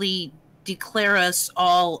initially declare us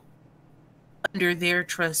all under their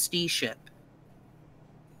trusteeship.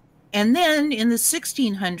 And then in the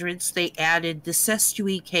 1600s, they added the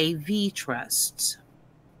Sestuike KV trusts.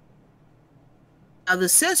 Now, the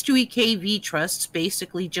Sestuike KV trusts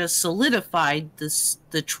basically just solidified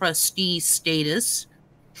the trustee status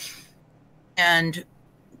and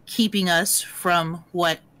keeping us from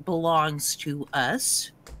what belongs to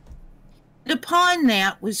us. And upon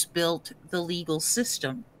that was built the legal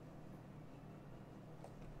system.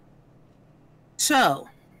 So,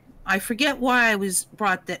 I forget why I was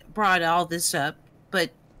brought all this up,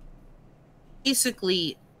 but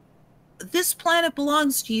basically, this planet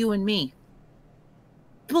belongs to you and me.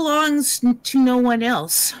 It belongs to no one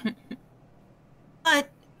else. But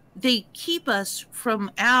they keep us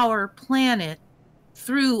from our planet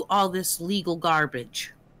through all this legal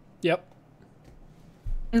garbage. Yep.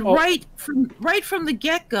 And right from the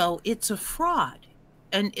get-go, it's a fraud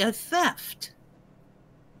and a theft.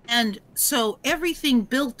 And so everything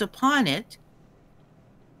built upon it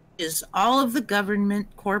is all of the government,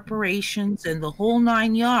 corporations, and the whole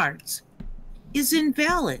 9 yards is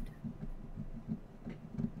invalid.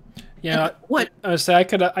 Yeah, and what I say I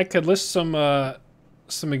could list some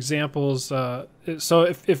examples.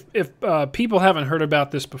 So if people haven't heard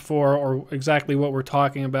about this before or exactly what we're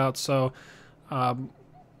talking about, so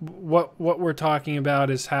what we're talking about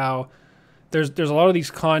is how there's a lot of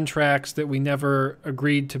these contracts that we never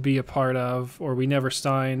agreed to be a part of or we never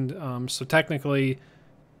signed. So technically,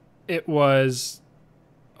 it was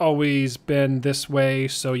always been this way,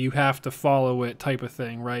 so you have to follow it, type of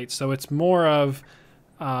thing, right? So it's more of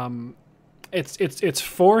it's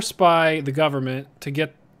forced by the government to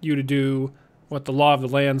get you to do what the law of the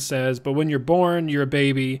land says. But when you're born, you're a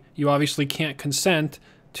baby. You obviously can't consent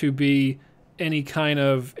to be any kind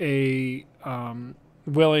of a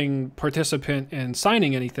willing participant in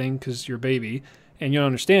signing anything because you're a baby and you don't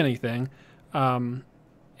understand anything.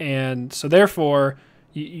 And so therefore,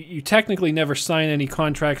 you technically never sign any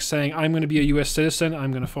contracts saying, I'm going to be a U.S. citizen,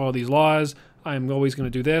 I'm going to follow these laws, I'm always going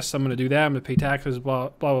to do this, I'm going to do that, I'm going to pay taxes, blah,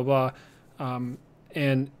 blah, blah, blah.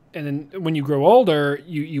 And then when you grow older,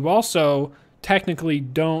 you also technically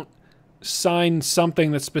don't sign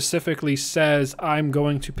something that specifically says, I'm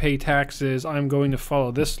going to pay taxes, I'm going to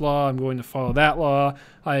follow this law, I'm going to follow that law,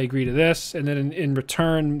 I agree to this, and then in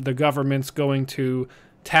return, the government's going to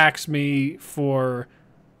tax me for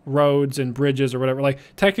roads and bridges or whatever. Like,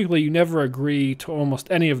 technically, you never agree to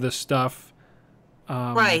almost any of this stuff.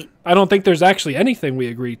 right. I don't think there's actually anything we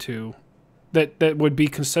agree to that would be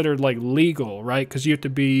considered, like, legal, right? Because you have to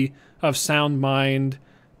be of sound mind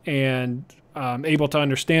and able to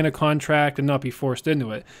understand a contract and not be forced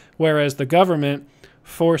into it. Whereas the government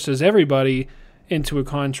forces everybody into a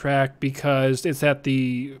contract because it's at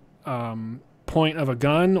the point of a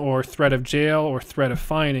gun or threat of jail or threat of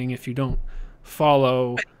fining if you don't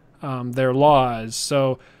follow their laws.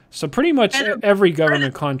 So pretty much every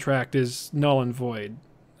government contract is null and void,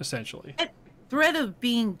 essentially. Threat of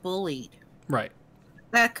being bullied. Right.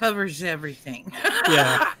 That covers everything.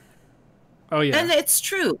 Yeah. Oh, yeah. And it's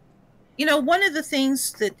true. You know, one of the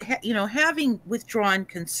things that, having withdrawn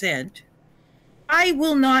consent, I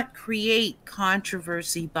will not create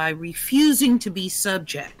controversy by refusing to be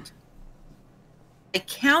subject. I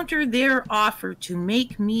counter their offer to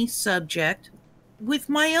make me subject with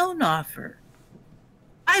my own offer.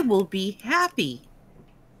 I will be happy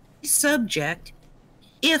to be subject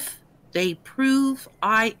if they prove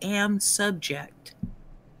I am subject.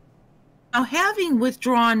 Now, having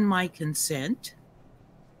withdrawn my consent,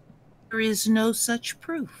 there is no such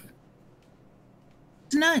proof.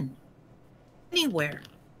 None. Anywhere.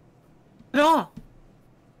 At all.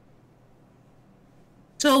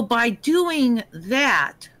 So by doing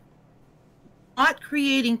that, not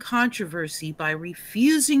creating controversy by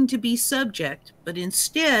refusing to be subject, but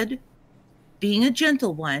instead being a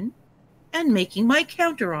gentle one and making my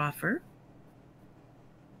counteroffer,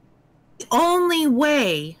 The only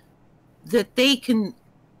way that they can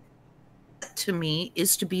get to me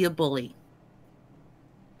is to be a bully,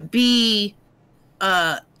 be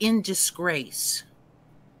in disgrace.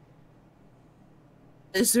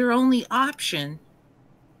 Is their only option,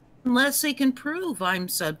 unless they can prove I'm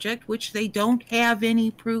subject, which they don't have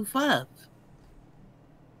any proof of.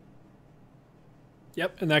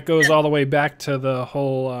 Yep, and that goes all the way back to the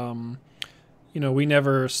whole, we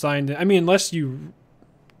never signed it. I mean, unless you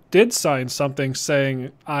did sign something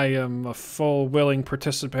saying I am a full willing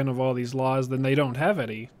participant of all these laws, then they don't have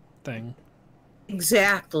anything.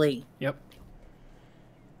 Exactly. Yep.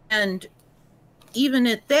 And even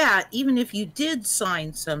at that, even if you did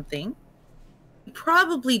sign something, you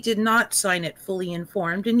probably did not sign it fully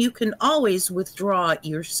informed, and you can always withdraw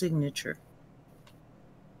your signature.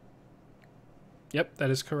 Yep, that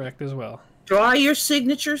is correct as well. Draw your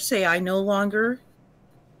signature, say, I no longer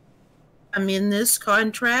am in this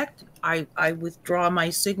contract. I withdraw my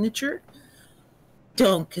signature.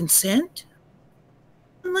 Don't consent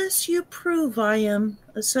unless you prove I am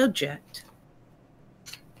a subject.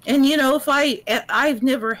 And, if I've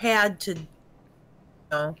never had to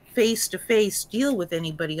face-to-face deal with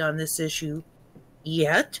anybody on this issue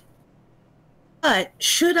yet, but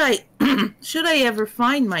should I should I ever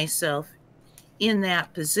find myself in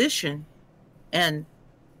that position, and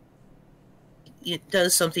it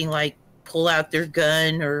does something like pull out their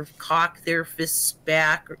gun or cock their fists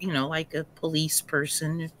back, or like a police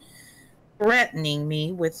person threatening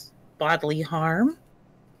me with bodily harm,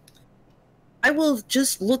 I will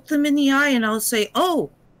just look them in the eye and I'll say, oh,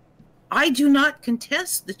 I do not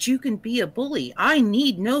contest that you can be a bully. I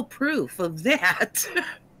need no proof of that.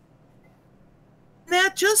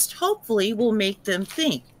 That just hopefully will make them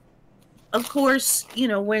think. Of course,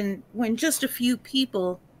 when just a few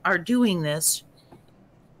people are doing this,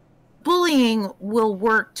 bullying will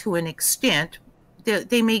work to an extent.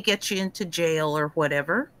 They may get you into jail or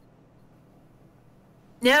whatever.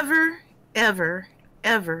 Never, ever,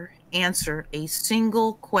 ever answer a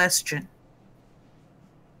single question.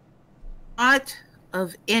 Not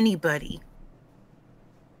of anybody.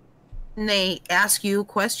 When they ask you a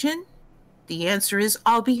question, the answer is,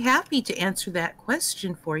 I'll be happy to answer that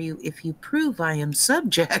question for you if you prove I am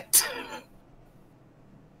subject.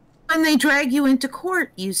 When they drag you into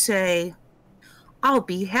court, you say, I'll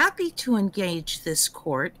be happy to engage this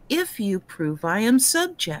court if you prove I am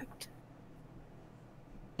subject.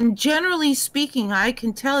 And generally speaking, I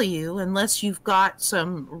can tell you, unless you've got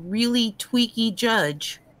some really tweaky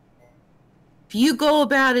judge, if you go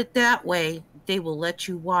about it that way, they will let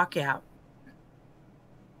you walk out.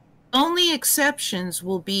 Only exceptions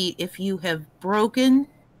will be if you have broken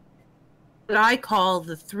what I call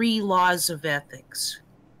the 3 laws of ethics.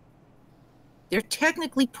 They're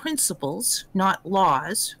technically principles, not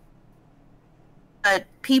laws, but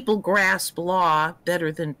people grasp law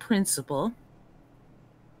better than principle.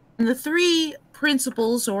 And the 3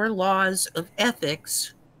 principles or laws of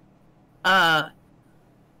ethics are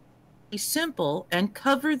simple and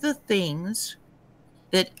cover the things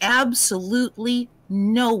that absolutely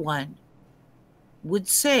no one would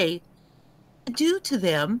say do to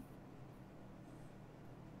them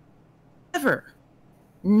ever.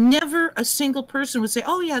 Never a single person would say,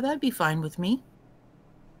 oh yeah, that'd be fine with me.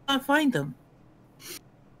 I'll find them.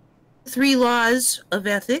 3 laws of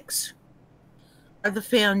ethics are the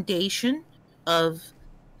foundation of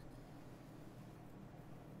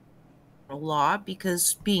law,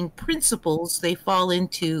 because being principles, they fall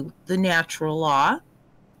into the natural law.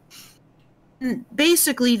 And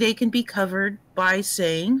basically, they can be covered by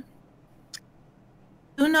saying,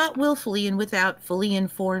 do not willfully and without fully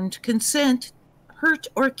informed consent hurt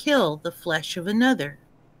or kill the flesh of another.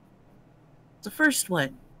 The first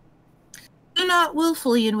one. Do not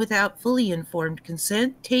willfully and without fully informed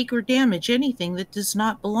consent take or damage anything that does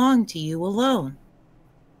not belong to you alone.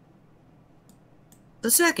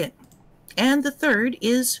 The second. And the third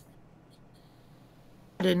is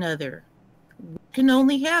another. It can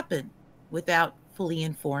only happen without fully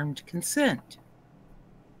informed consent.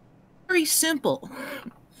 Very simple.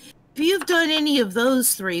 If you've done any of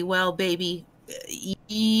those 3, well, baby,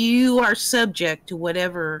 you are subject to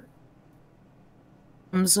whatever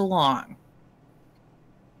comes along.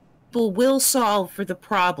 People will solve for the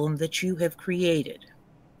problem that you have created.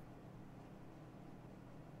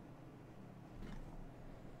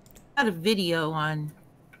 I got a video on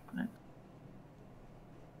a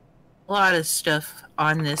lot of stuff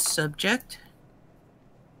on this subject.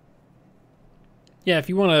 Yeah, if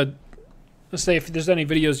you want to, let's say if there's any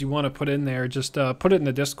videos you want to put in there, just put it in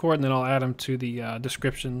the Discord, and then I'll add them to the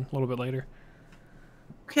description a little bit later.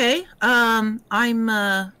 Okay, I'm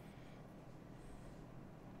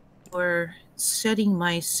for setting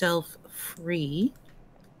myself free.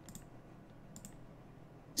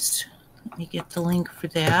 Let me get the link for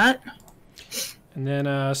that. And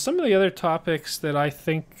then some of the other topics that I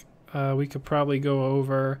think we could probably go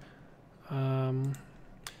over.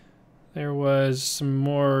 There was some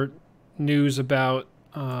more news about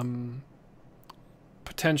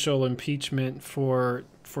potential impeachment for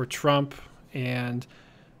Trump and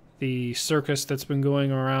the circus that's been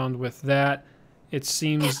going around with that. It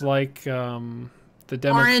seems like the More,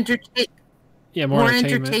 more more entertainment.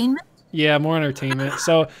 entertainment? Yeah, more entertainment.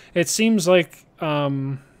 So it seems like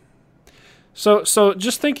so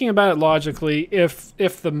just thinking about it logically, if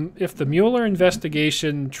the Mueller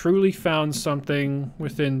investigation truly found something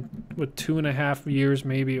within 2.5 years,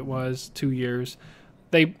 maybe it was 2 years,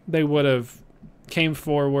 they would have came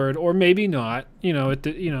forward, or maybe not.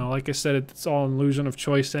 Like I said, it's all an illusion of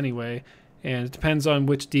choice anyway, and it depends on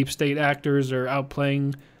which deep state actors are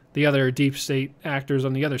outplaying the other deep state actors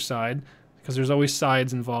on the other side, because there's always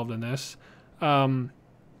sides involved in this.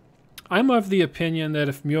 I'm of the opinion that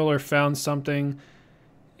if Mueller found something,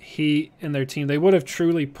 he and their team, they would have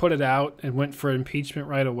truly put it out and went for impeachment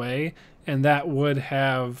right away, and that would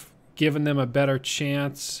have given them a better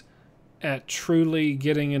chance at truly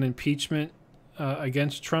getting an impeachment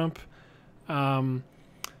against Trump. I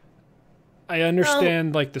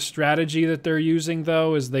understand like the strategy that they're using,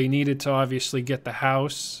 though, is they needed to obviously get the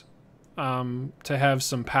House to have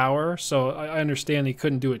some power. So I understand he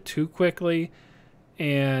couldn't do it too quickly.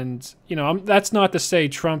 And, that's not to say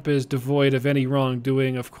Trump is devoid of any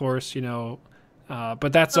wrongdoing, of course,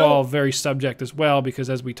 but that's all very subject as well, because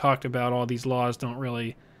as we talked about, all these laws don't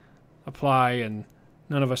really apply, and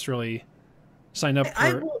none of us really sign up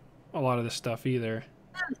for a lot of this stuff either.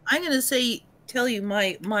 I'm going to tell you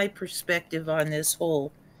my perspective on this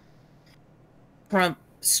whole Trump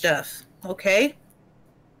stuff, okay?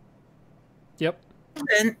 Yep.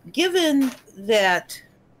 And given that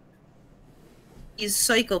these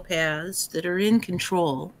psychopaths that are in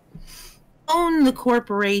control own the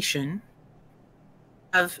corporation,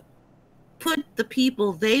 have put the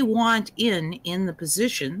people they want in the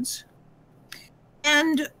positions,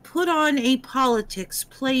 and put on a politics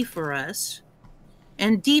play for us,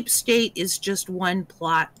 and deep state is just one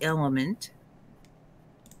plot element.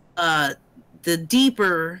 The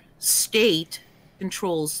deeper state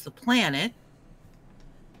controls the planet,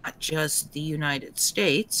 not just the United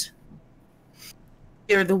States.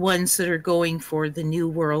 They're the ones that are going for the New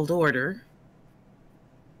World Order.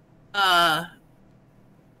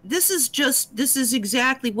 This is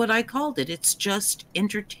exactly what I called it. It's just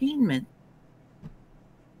entertainment.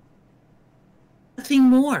 Nothing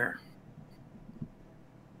more.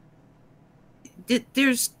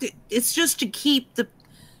 It's just to keep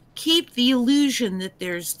the illusion that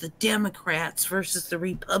there's the Democrats versus the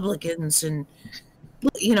Republicans, and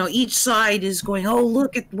each side is going, oh,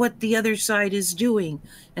 look at what the other side is doing,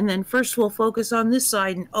 and then first we'll focus on this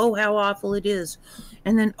side, and oh, how awful it is,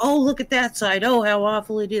 and then oh, look at that side, oh, how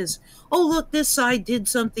awful it is, oh, look, this side did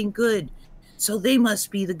something good, so they must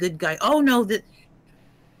be the good guy. Oh no, that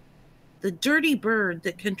the dirty bird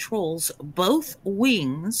that controls both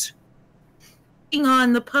wings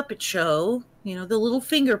on the puppet show, the little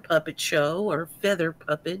finger puppet show, or feather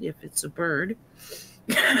puppet if it's a bird,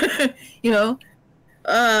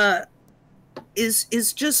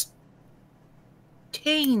 is just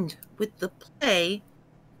tainted with the play,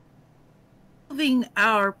 moving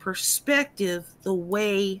our perspective the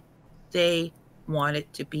way they want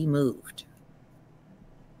it to be moved.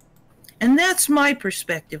 And that's my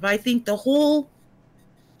perspective. I think the whole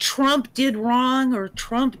Trump did wrong or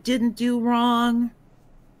Trump didn't do wrong,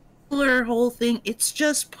 whole thing, it's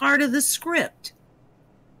just part of the script.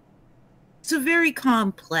 It's a very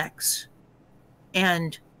complex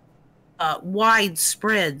and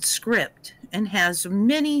widespread script, and has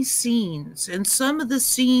many scenes, and some of the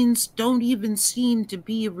scenes don't even seem to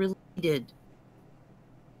be related.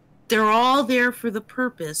 They're all there for the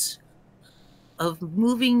purpose of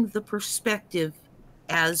moving the perspective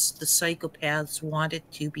as the psychopaths want it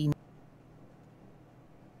to be.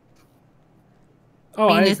 Oh,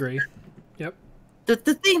 I agree. Yep. The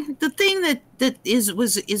thing that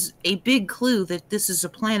is a big clue that this is a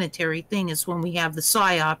planetary thing is when we have the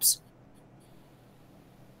psyops.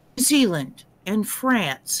 New Zealand and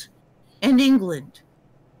France and England,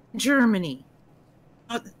 Germany,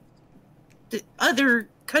 the other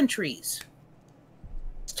countries.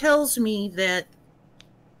 This tells me that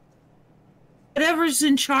whatever's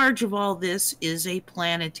in charge of all this is a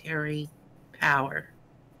planetary power.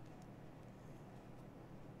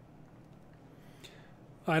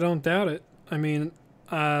 I don't doubt it. I mean,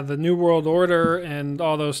 the New World Order and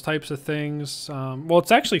all those types of things. Well,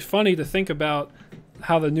 it's actually funny to think about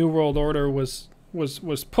how the New World Order was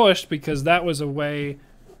pushed, because that was a way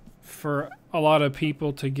for a lot of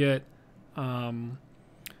people to get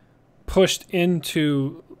pushed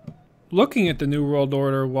into looking at the New World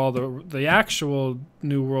Order, while the actual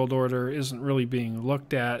New World Order isn't really being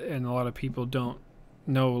looked at, and a lot of people don't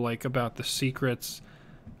know like about the secrets.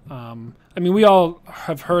 I mean, we all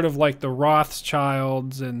have heard of like the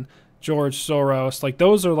Rothschilds and George Soros. Like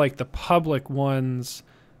those are like the public ones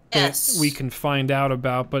that we Yes. can find out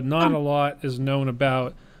about, but not a lot is known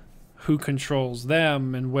about who controls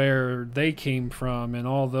them and where they came from and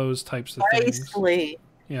all those types of things. Precisely.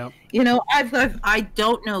 Yeah. I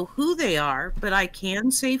don't know who they are, but I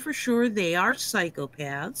can say for sure they are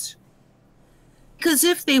psychopaths. Because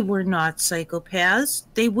if they were not psychopaths,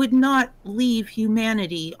 they would not leave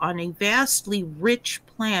humanity on a vastly rich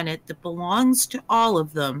planet that belongs to all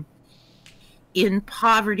of them in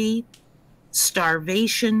poverty,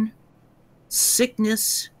 starvation,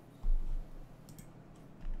 sickness.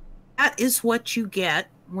 That is what you get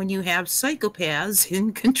when you have psychopaths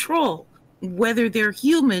in control, whether they're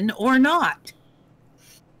human or not.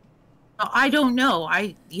 I don't know.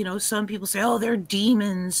 Some people say, oh, they're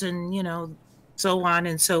demons and, so on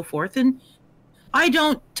and so forth. And I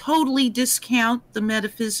don't totally discount the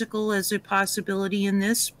metaphysical as a possibility in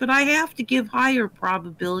this, but I have to give higher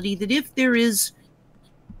probability that if there is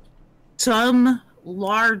some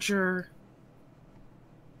larger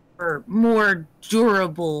or more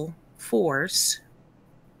durable force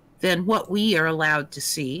than what we are allowed to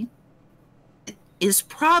see, it is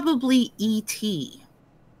probably ET.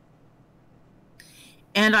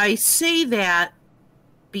 And I say that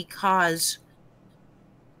because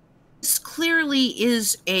this clearly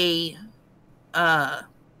is a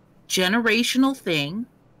generational thing.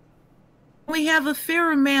 We have a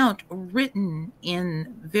fair amount written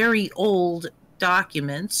in very old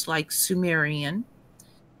documents like Sumerian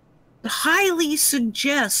that highly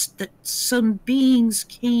suggest that some beings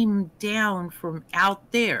came down from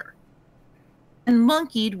out there and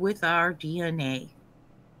monkeyed with our DNA,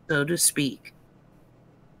 so to speak.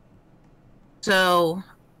 So,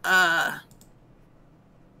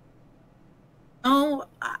 oh,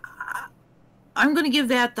 I'm going to give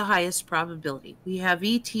that the highest probability. We have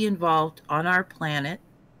ET involved on our planet.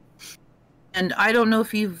 And I don't know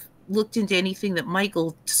if you've looked into anything that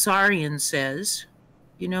Michael Tsarian says.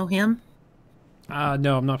 You know him?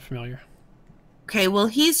 No, I'm not familiar. Okay, well,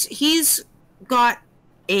 he's got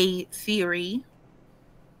a theory,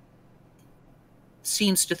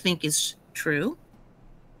 seems to think is true.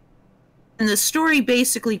 And the story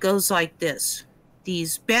basically goes like this.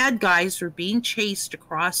 These bad guys are being chased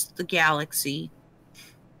across the galaxy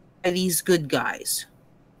by these good guys.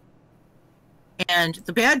 And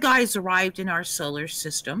the bad guys arrived in our solar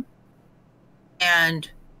system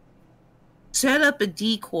and set up a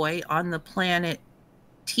decoy on the planet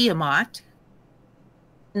Tiamat,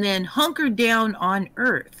 and then hunkered down on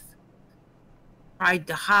Earth, tried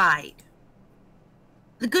to hide.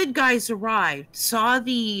 The good guys arrived, saw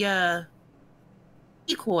the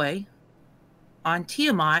decoy on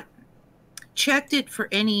Tiamat, checked it for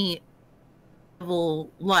any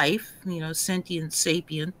life, sentient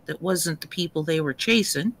sapient that wasn't the people they were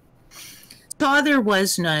chasing, saw there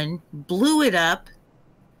was none, blew it up,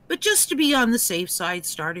 but just to be on the safe side,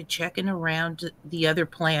 started checking around the other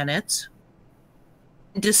planets,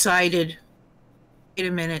 decided, wait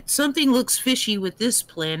a minute, something looks fishy with this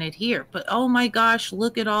planet here, but oh my gosh,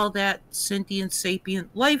 look at all that sentient sapient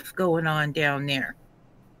life going on down there.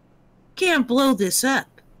 Can't blow this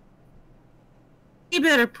up. You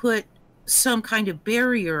better put some kind of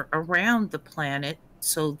barrier around the planet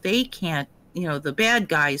so they can't, the bad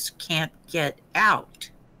guys can't get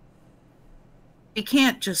out. They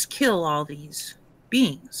can't just kill all these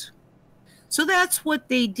beings. So that's what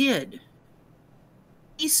they did.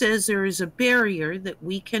 He says there is a barrier that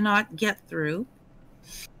we cannot get through,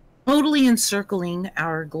 totally encircling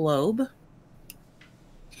our globe.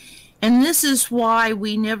 And this is why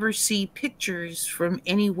we never see pictures from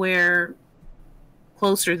anywhere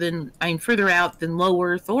further out than low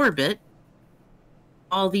Earth orbit.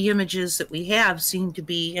 All the images that we have seem to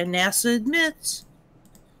be, and NASA admits,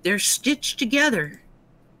 they're stitched together,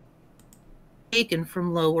 taken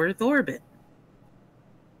from low Earth orbit.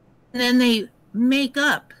 And then they make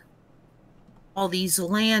up all these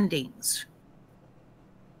landings.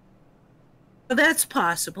 Well, that's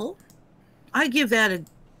possible. I give that a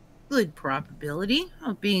good probability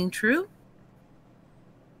of being true.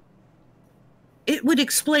 It would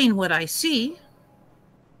explain what I see.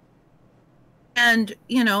 And,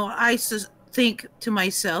 I think to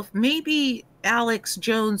myself, maybe Alex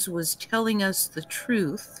Jones was telling us the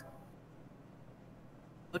truth,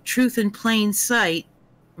 a truth in plain sight,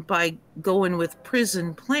 by going with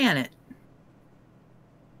Prison Planet.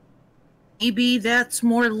 Maybe that's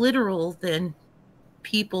more literal than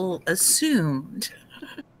people assumed.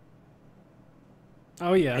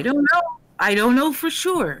 Oh yeah. I don't know. I don't know for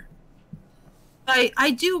sure.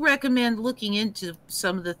 I do recommend looking into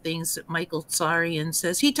some of the things that Michael Tsarian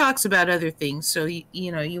says. He talks about other things, so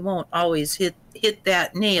you won't always hit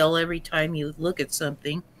that nail every time you look at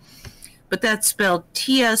something. But that's spelled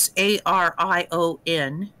Tsarion.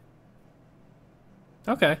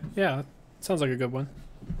 Okay. Yeah. Sounds like a good one.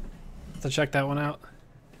 To check that one out.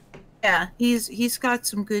 Yeah, he's got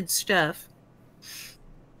some good stuff.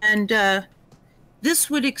 And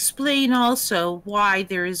this would explain also why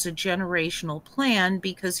there is a generational plan,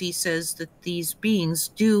 because he says that these beings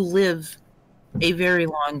do live a very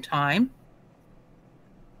long time.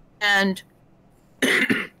 And,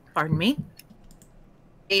 pardon me,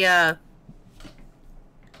 they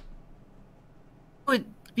would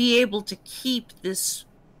be able to keep this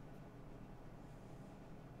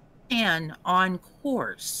plan on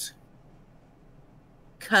course.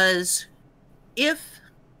 Because if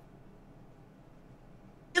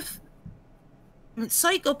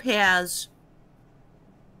psychopaths,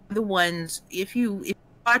 the ones, if you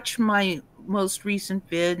watch my most recent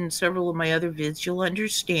vid and several of my other vids, you'll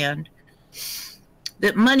understand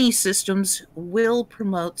that money systems will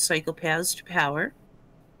promote psychopaths to power.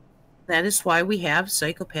 That is why we have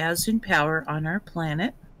psychopaths in power on our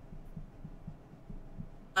planet.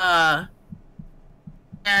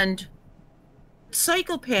 And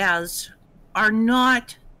psychopaths are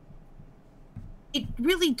not, they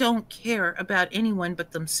really don't care about anyone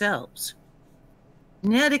but themselves.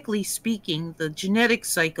 Genetically speaking, the genetic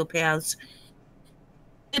psychopaths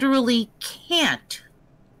literally can't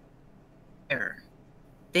care.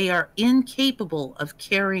 They are incapable of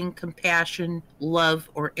caring compassion, love,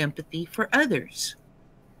 or empathy for others.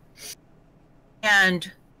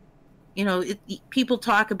 And, people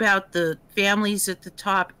talk about the families at the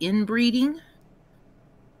top inbreeding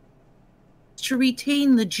to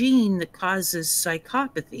retain the gene that causes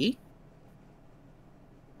psychopathy.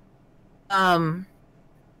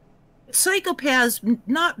 Psychopaths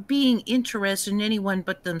not being interested in anyone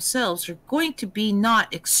but themselves are going to be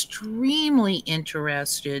not extremely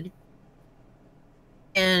interested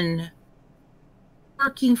in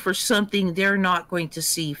working for something they're not going to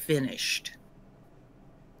see finished.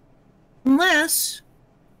 Unless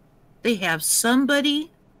they have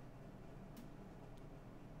somebody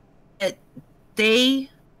that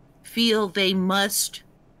they feel they must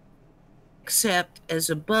accept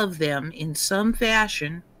as above them in some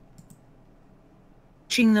fashion,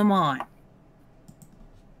 pushing them on.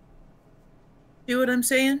 See what I'm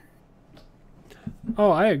saying?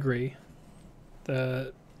 Oh, I agree.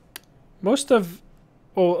 Let's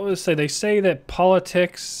say they say that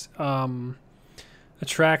politics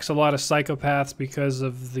attracts a lot of psychopaths because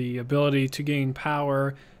of the ability to gain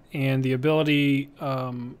power, and the ability,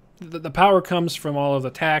 the power comes from all of the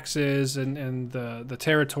taxes and the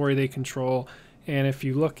territory they control. And if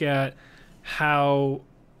you look at how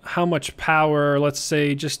much power, let's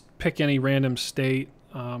say, just pick any random state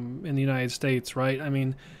in the United States, right? I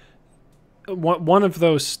mean, one of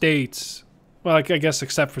those states, well, I guess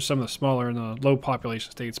except for some of the smaller and the low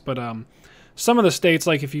population states, but some of the states,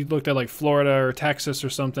 like if you looked at like Florida or Texas or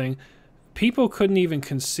something, people couldn't even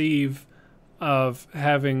conceive of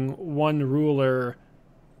having one ruler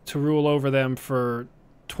to rule over them for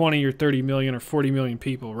 20 or 30 million or 40 million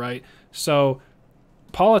people, right? So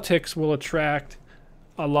politics will attract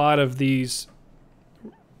a lot of these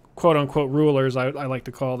quote-unquote rulers, I like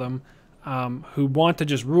to call them, who want to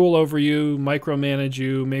just rule over you, micromanage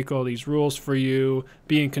you, make all these rules for you,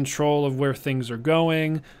 be in control of where things are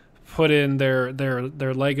going, put in their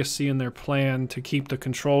legacy and their plan to keep the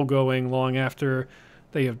control going long after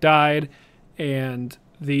they have died. And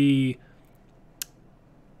a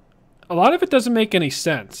lot of it doesn't make any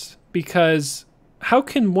sense, because how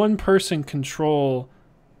can one person control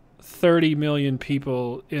 30 million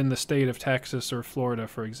people in the state of Texas or Florida,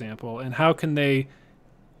 for example? And how can they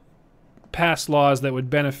pass laws that would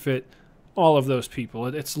benefit all of those people?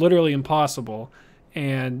 It's literally impossible.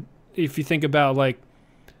 And if you think about, like,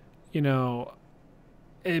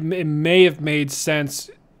 it may have made sense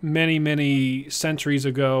many, many centuries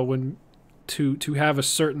ago when to have a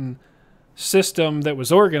certain system that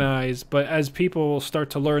was organized, but as people start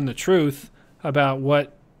to learn the truth about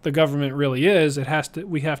what the government really is,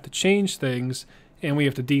 we have to change things, and we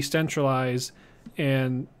have to decentralize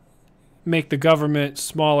and make the government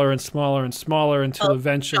smaller and smaller and smaller until Oh,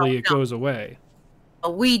 eventually it goes away. no.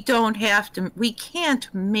 We don't have to, we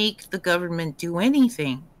can't make the government do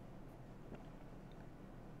anything.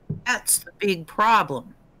 That's the big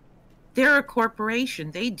problem. They're a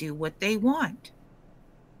corporation. They do what they want.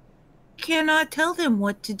 You cannot tell them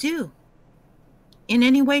what to do in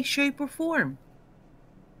any way, shape, or form.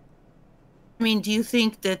 I mean, do you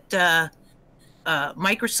think that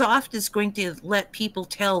Microsoft is going to let people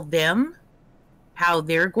tell them how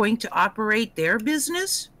they're going to operate their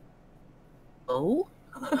business? Oh.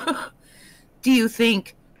 Do you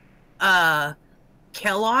think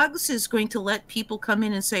Kellogg's is going to let people come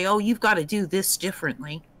in and say, oh, you've got to do this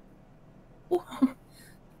differently?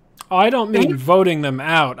 I don't mean voting them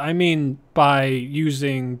out. I mean by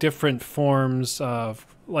using different forms of,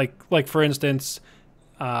 like for instance,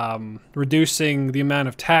 reducing the amount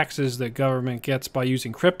of taxes that government gets by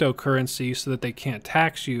using cryptocurrency so that they can't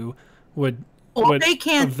tax you would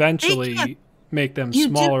eventually make them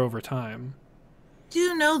smaller over time.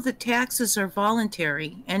 Do know that taxes are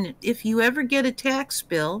voluntary, and if you ever get a tax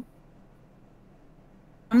bill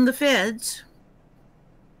from the feds,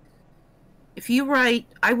 if you write,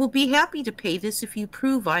 I will be happy to pay this if you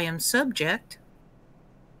prove I am subject,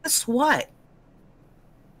 guess what?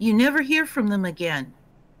 You never hear from them again.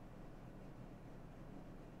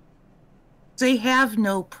 They have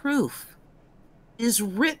no proof. It is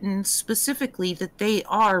written specifically that they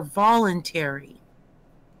are voluntary.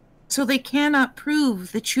 So they cannot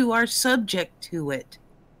prove that you are subject to it.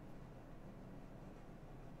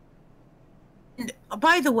 And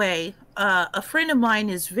by the way, a friend of mine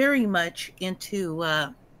is very much into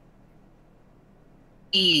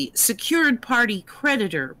the secured party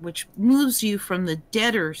creditor, which moves you from the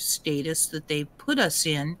debtor status that they put us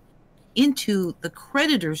in into the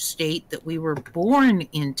creditor state that we were born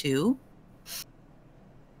into.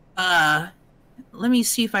 Let me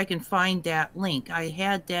see if I can find that link. I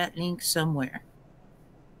had that link somewhere.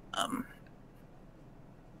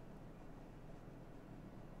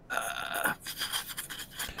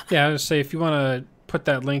 Yeah, I was say if you want to put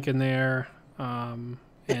that link in there,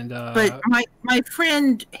 but my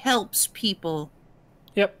friend helps people.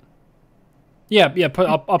 Yep. Yeah.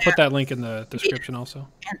 I'll put that link in the description also.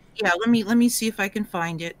 And yeah, let me see if I can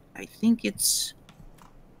find it. I think it's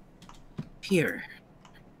here.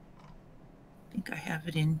 I think I have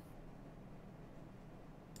it in.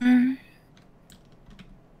 And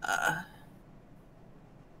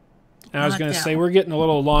I was going to say, we're getting a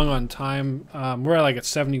little long on time. We're at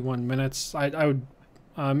 71 minutes. I would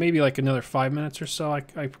maybe like another 5 minutes or so. I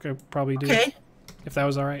could probably do. Okay. If that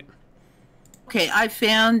was all right. Okay, I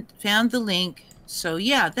found the link. So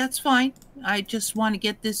yeah, that's fine. I just want to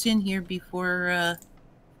get this in here before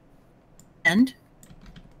end.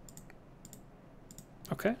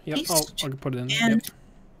 Okay. Yep. I'll put it in. And yep.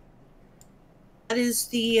 That is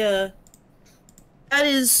the that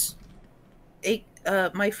is a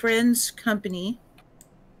my friend's company.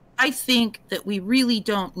 I think that we really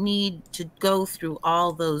don't need to go through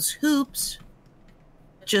all those hoops.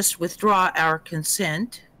 Just withdraw our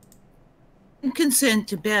consent and consent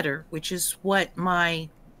to better, which is what my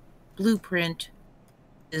blueprint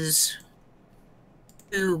is,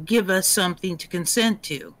 to give us something to consent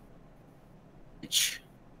to, which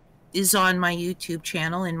is on my YouTube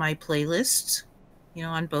channel in my playlists,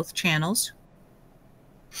 on both channels.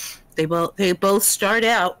 They both start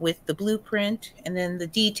out with the blueprint and then the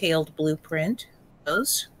detailed blueprint.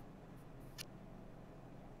 Those.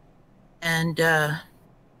 And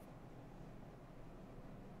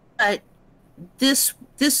but this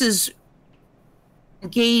is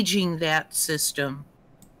engaging that system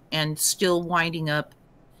and still winding up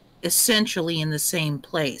essentially in the same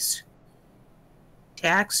place.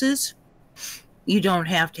 Taxes, you don't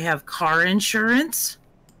have to have car insurance.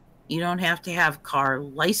 You don't have to have car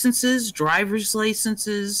licenses, driver's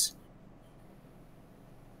licenses,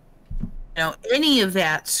 any of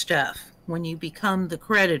that stuff when you become the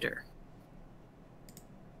creditor.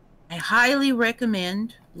 I highly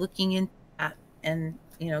recommend looking into that and,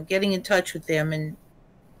 getting in touch with them and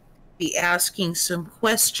be asking some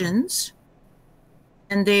questions.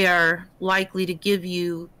 And they are likely to give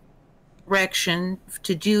you direction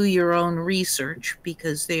to do your own research,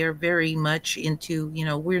 because they are very much into,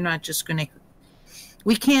 we're not just going to,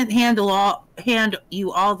 we can't hand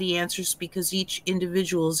you all the answers because each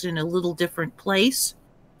individual is in a little different place.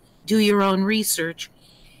 Do your own research.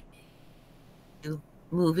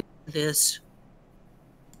 Move into this.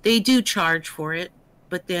 They do charge for it,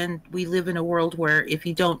 but then we live in a world where if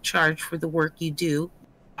you don't charge for the work you do,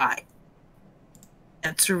 I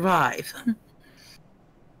can't survive.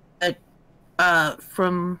 But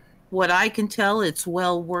from what I can tell, it's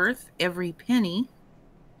well worth every penny.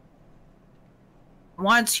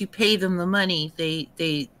 Once you pay them the money, they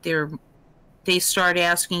start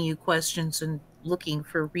asking you questions and looking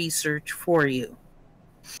for research for you.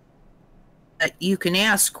 You can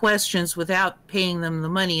ask questions without paying them the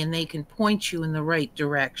money, and they can point you in the right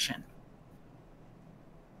direction.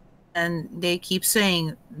 And they keep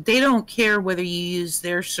saying they don't care whether you use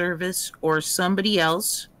their service or somebody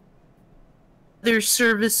else. Their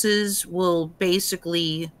services will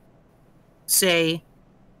basically say,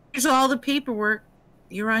 here's all the paperwork.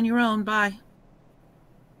 You're on your own. Bye.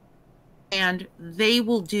 And they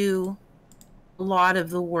will do a lot of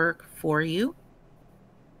the work for you,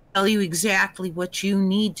 tell you exactly what you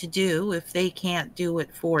need to do if they can't do it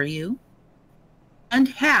for you, and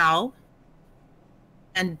how,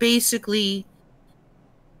 and basically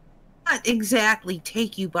not exactly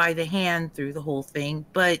take you by the hand through the whole thing,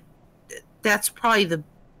 but that's probably the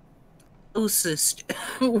closest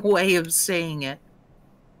way of saying it.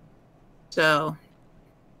 So,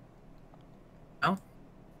 oh.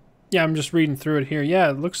 Yeah, I'm just reading through it here. Yeah,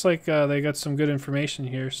 it looks like they got some good information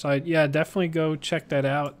here. So, yeah, definitely go check that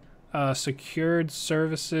out.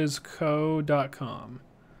 SecuredServicesCo.com.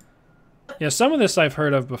 Yeah, some of this I've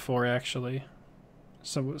heard of before, actually.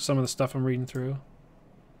 Some of the stuff I'm reading through.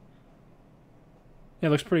 Yeah, it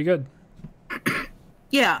looks pretty good.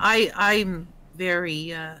 Yeah, I'm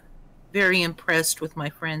very very impressed with my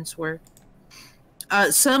friend's work.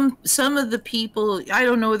 Some of the people, I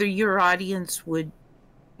don't know whether your audience would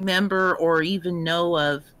remember or even know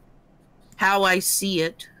of How I See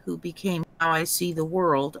It, who became How I See the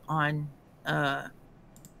World on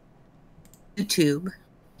YouTube.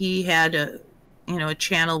 He had a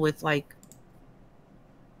channel with like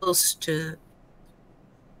close to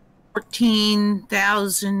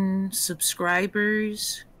 14,000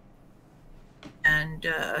 subscribers, and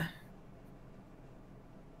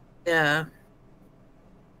yeah,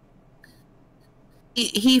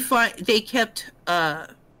 they kept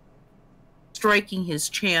striking his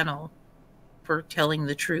channel for telling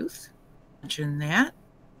the truth. Imagine that.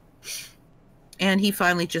 And he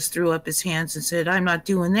finally just threw up his hands and said, I'm not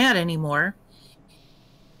doing that anymore.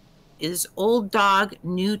 Is Old Dog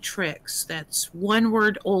New Tricks. That's one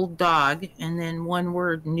word, Old Dog, and then one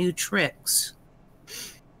word, New Tricks.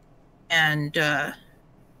 And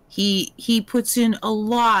he puts in a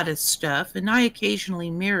lot of stuff, and I occasionally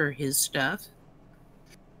mirror his stuff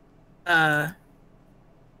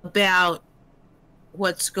about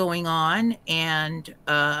what's going on, and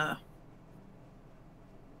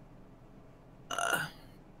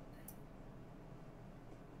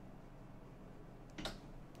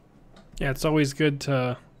yeah, it's always good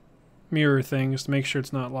to mirror things to make sure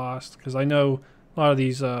it's not lost, because I know a lot of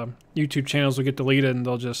these YouTube channels will get deleted and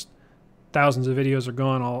they'll just thousands of videos are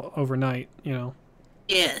gone all overnight, you know.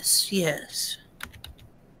 Yes.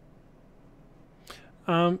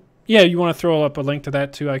 Yeah, you want to throw up a link to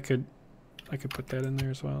that too? I could put that in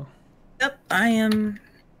there as well. Yep, I am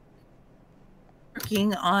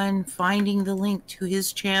working on finding the link to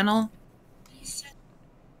his channel.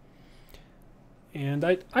 And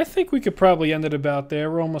I think we could probably end it about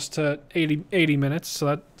there. We're almost to 80 minutes, so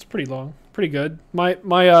that's pretty long, pretty good. I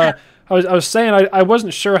was saying I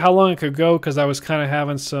wasn't sure how long it could go because I was kind of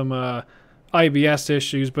having some IBS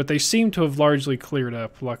issues, but they seem to have largely cleared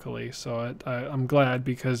up, luckily. So I'm glad,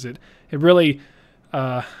 because it really,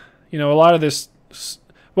 a lot of this.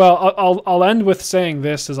 Well, I'll end with saying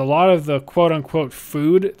this: is a lot of the quote unquote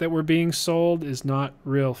food that we're being sold is not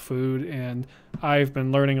real food, and I've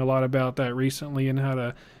been learning a lot about that recently and how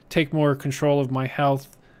to take more control of my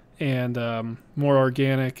health and more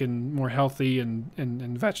organic and more healthy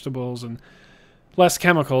and vegetables and less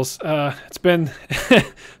chemicals. It's been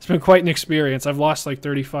it's been quite an experience. I've lost like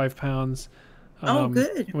 35 pounds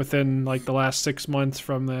Good. within like the last 6 months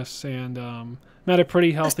from this, and I'm at a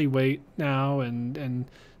pretty healthy weight now and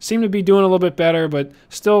seem to be doing a little bit better, but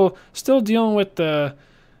still dealing with the,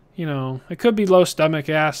 it could be low stomach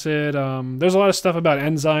acid. There's a lot of stuff about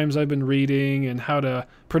enzymes I've been reading and how to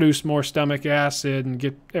produce more stomach acid and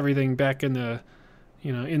get everything back in the,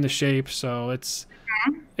 in the shape. So it's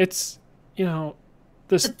it's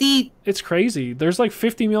crazy. There's like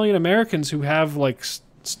 50 million Americans who have like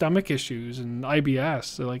stomach issues and IBS.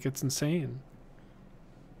 So like, it's insane.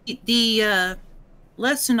 The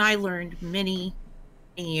lesson I learned many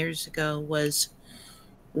years ago was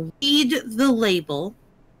read the label,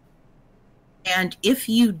 and if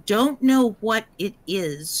you don't know what it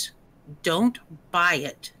is, don't buy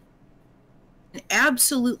it. And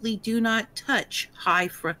absolutely do not touch high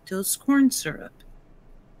fructose corn syrup.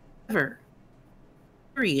 Ever.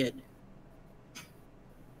 Period.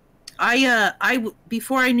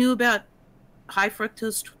 before I knew about high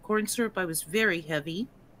fructose corn syrup, I was very heavy.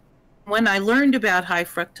 When I learned about high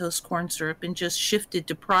fructose corn syrup and just shifted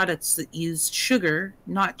to products that used sugar,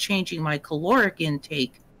 not changing my caloric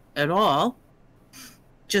intake at all,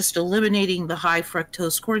 just eliminating the high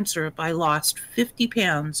fructose corn syrup, I lost 50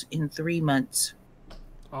 pounds in 3 months.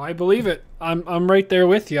 I believe it. I'm right there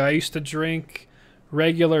with you. I used to drink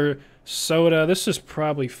regular soda. This is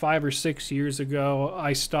probably 5 or 6 years ago.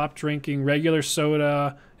 I stopped drinking regular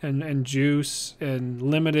soda and juice and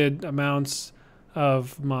limited amounts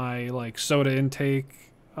of my like soda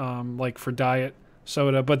intake, like for diet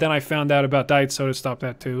soda. But then I found out about diet soda, stopped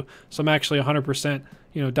that too. So I'm actually 100%,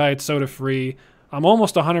 diet soda free. I'm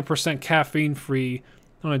almost 100% caffeine free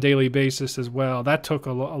on a daily basis as well. That took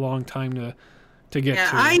a long time to get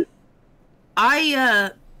Yeah,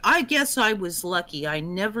 to. I guess I was lucky. I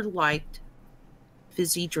never liked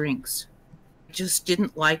fizzy drinks. I just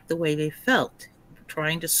didn't like the way they felt.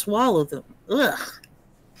 Trying to swallow them. Ugh.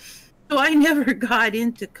 So I never got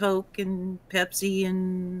into Coke and Pepsi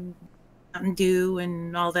and Mountain Dew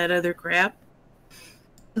and all that other crap.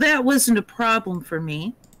 That wasn't a problem for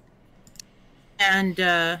me. And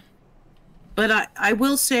but I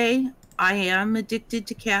will say I am addicted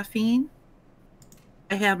to caffeine.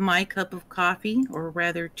 I have my cup of coffee, or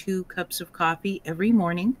rather 2 cups of coffee every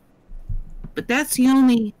morning. But that's the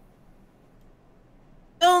only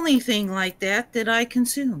thing like that I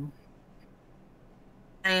consume.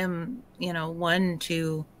 I am, one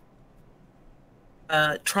to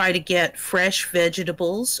try to get fresh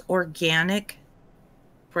vegetables, organic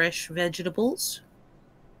fresh vegetables.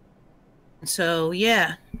 So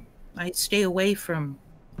yeah, I stay away from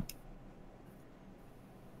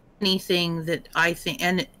anything that I think,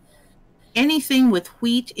 and anything with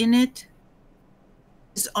wheat in it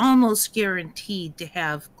is almost guaranteed to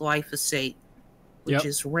have glyphosate, which Yep.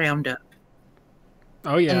 is Roundup.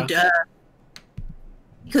 Oh yeah. And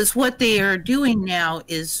because what they are doing now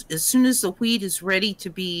is, as soon as the wheat is ready to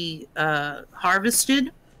be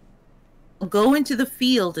harvested, they'll go into the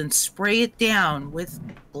field and spray it down with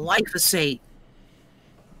glyphosate,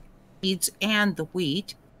 seeds and the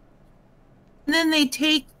wheat. And then they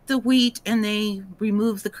take the wheat and they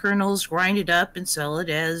remove the kernels, grind it up, and sell it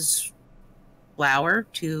as flour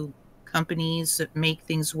to companies that make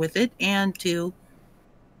things with it and to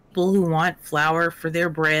people who want flour for their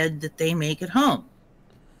bread that they make at home.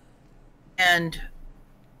 And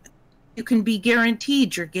you can be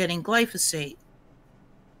guaranteed you're getting glyphosate.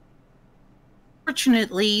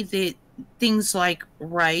 Fortunately, the things like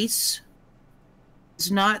rice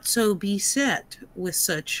is not so beset with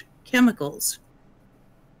such chemicals.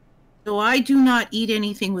 So I do not eat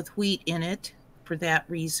anything with wheat in it for that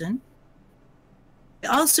reason. I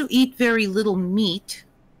also eat very little meat,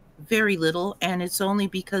 very little, and it's only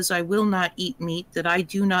because I will not eat meat that I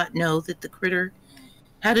do not know that the critter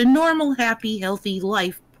had a normal, happy, healthy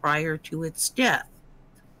life prior to its death.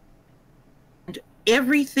 And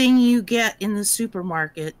everything you get in the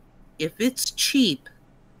supermarket, if it's cheap,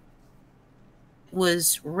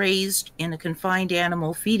 was raised in a confined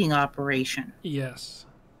animal feeding operation. Yes.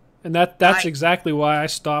 And that's exactly why I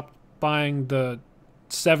stopped buying the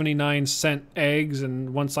 79-cent eggs.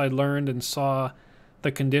 And once I learned and saw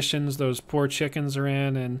the conditions those poor chickens are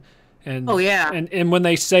in, and Oh yeah. and when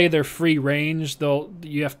they say they're free range,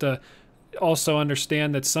 you have to also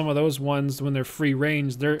understand that some of those ones, when they're free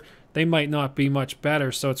range, they might not be much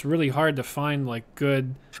better. So it's really hard to find like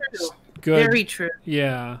good. True. Good. Very true.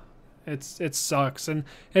 Yeah. It sucks, and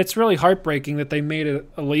it's really heartbreaking that they made it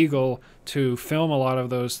illegal to film a lot of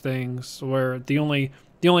those things. Where the only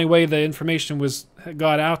way the information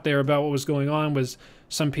got out there about what was going on was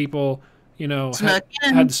some people,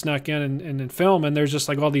 had snuck in and film, and there's just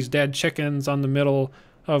like all these dead chickens on the middle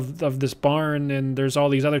of this barn, and there's all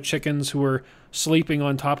these other chickens who are sleeping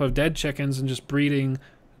on top of dead chickens and just breeding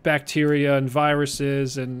bacteria and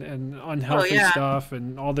viruses and unhealthy stuff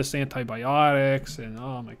and all this antibiotics, and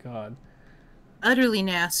oh my god, utterly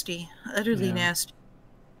nasty, nasty.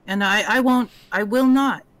 And I will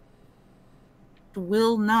not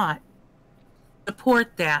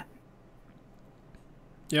support that.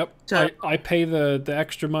 Yep. So, I pay the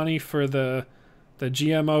extra money for the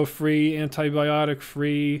GMO free, antibiotic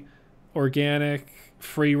free, organic,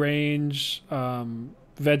 free range,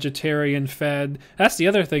 vegetarian fed. That's the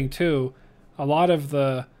other thing too. A lot of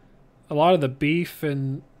the beef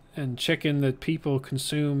and chicken that people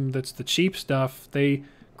consume, that's the cheap stuff, they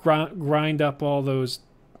grind up all those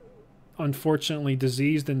unfortunately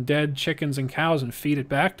diseased and dead chickens and cows and feed it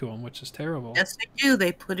back to them, which is terrible. Yes, they do.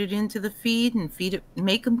 They put it into the feed and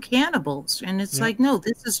make them cannibals. And it's like, no,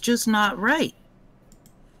 this is just not right.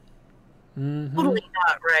 Mm-hmm. Totally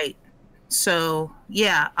not right. So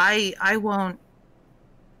yeah, I won't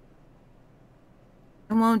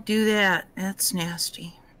do that. That's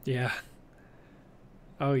nasty. Yeah.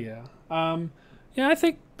 Oh yeah. Yeah, I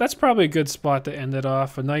think that's probably a good spot to end it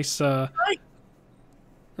off. A nice, Right.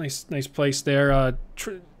 nice place there.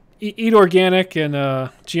 Eat organic and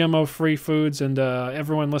GMO free foods, and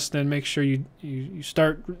everyone listening, make sure you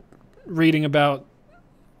start reading about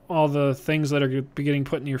all the things that are getting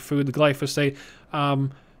put in your food. The glyphosate.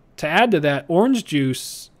 Um, to add to that, orange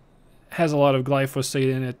juice has a lot of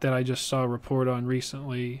glyphosate in it that I just saw a report on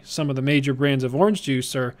recently. Some of the major brands of orange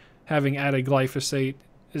juice are having added glyphosate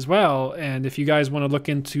as well. And if you guys want to look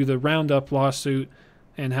into the Roundup lawsuit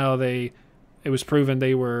and how it was proven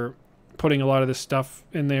they were putting a lot of this stuff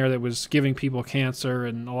in there that was giving people cancer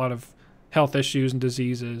and a lot of health issues and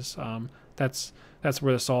diseases, that's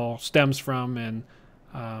where this all stems from. And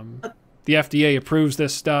the FDA approves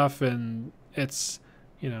this stuff, and it's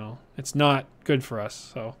not good for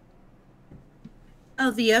us. So.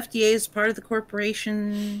 Oh, the FDA is part of the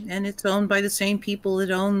corporation, and it's owned by the same people that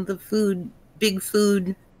own the big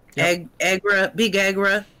food, Yep. big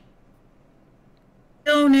agra.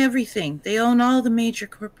 They own everything. They own all the major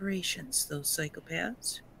corporations. Those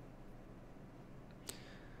psychopaths.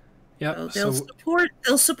 Yep. So So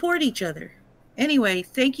they'll support each other. Anyway,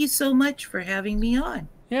 thank you so much for having me on.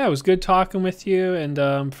 yeah, it was good talking with you.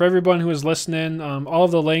 And for everyone who is listening, all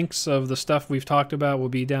of the links of the stuff we've talked about will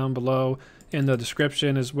be down below in the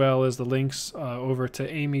description, as well as the links over to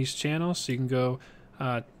Amy's channel. So you can go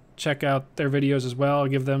check out their videos as well.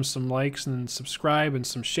 Give them some likes and subscribe and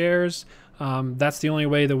some shares. That's the only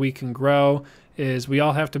way that we can grow. Is we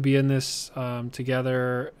all have to be in this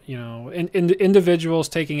together. Individuals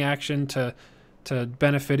taking action to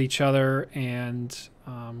benefit each other, and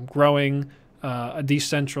growing a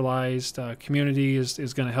decentralized community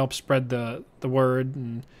is going to help spread the word,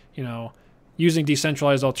 and using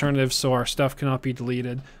decentralized alternatives so our stuff cannot be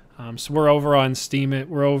deleted. So we're over on Steemit,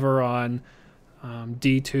 we're over on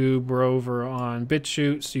DTube, we're over on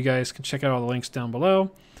BitChute, so you guys can check out all the links down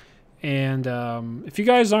below. And if you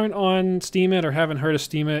guys aren't on Steemit or haven't heard of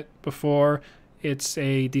Steemit before, it's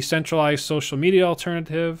a decentralized social media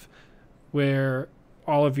alternative where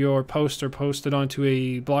all of your posts are posted onto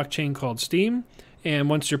a blockchain called Steem. And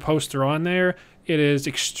once your posts are on there, it is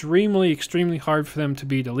extremely, extremely hard for them to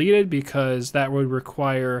be deleted, because that would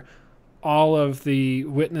require all of the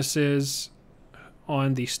witnesses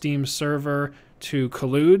on the Steem server to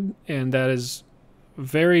collude, and that is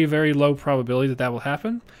very, very low probability that will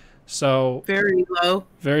happen. So Very low.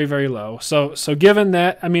 very, very low. So given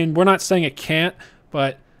that, I mean, we're not saying it can't,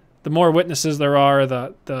 but the more witnesses there are,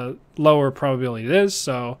 the lower probability it is.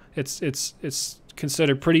 So it's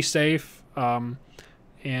considered pretty safe.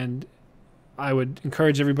 And I would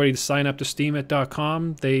encourage everybody to sign up to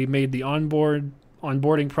steemit.com. They made the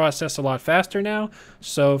onboarding process a lot faster now.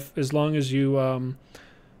 So as long as you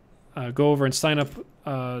go over and sign up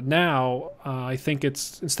now, I think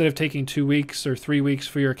it's, instead of taking 2 weeks or 3 weeks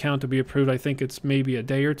for your account to be approved, I think it's maybe a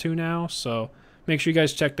day or two now. So make sure you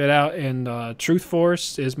guys check that out. And Truth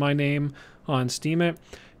Force is my name on Steemit.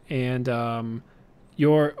 And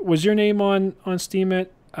was your name on Steemit?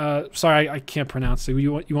 Sorry, I can't pronounce it.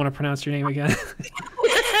 You want to pronounce your name again?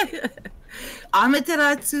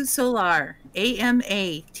 Amaterasu Solar.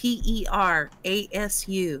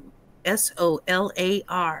 AMATERASU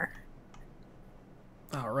SOLAR.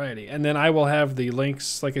 Alrighty, and then I will have the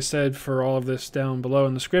links, like I said, for all of this down below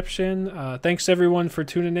in the description. Thanks everyone for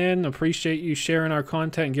tuning in. Appreciate you sharing our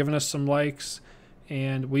content and giving us some likes,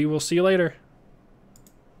 and we will see you later.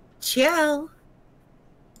 Ciao.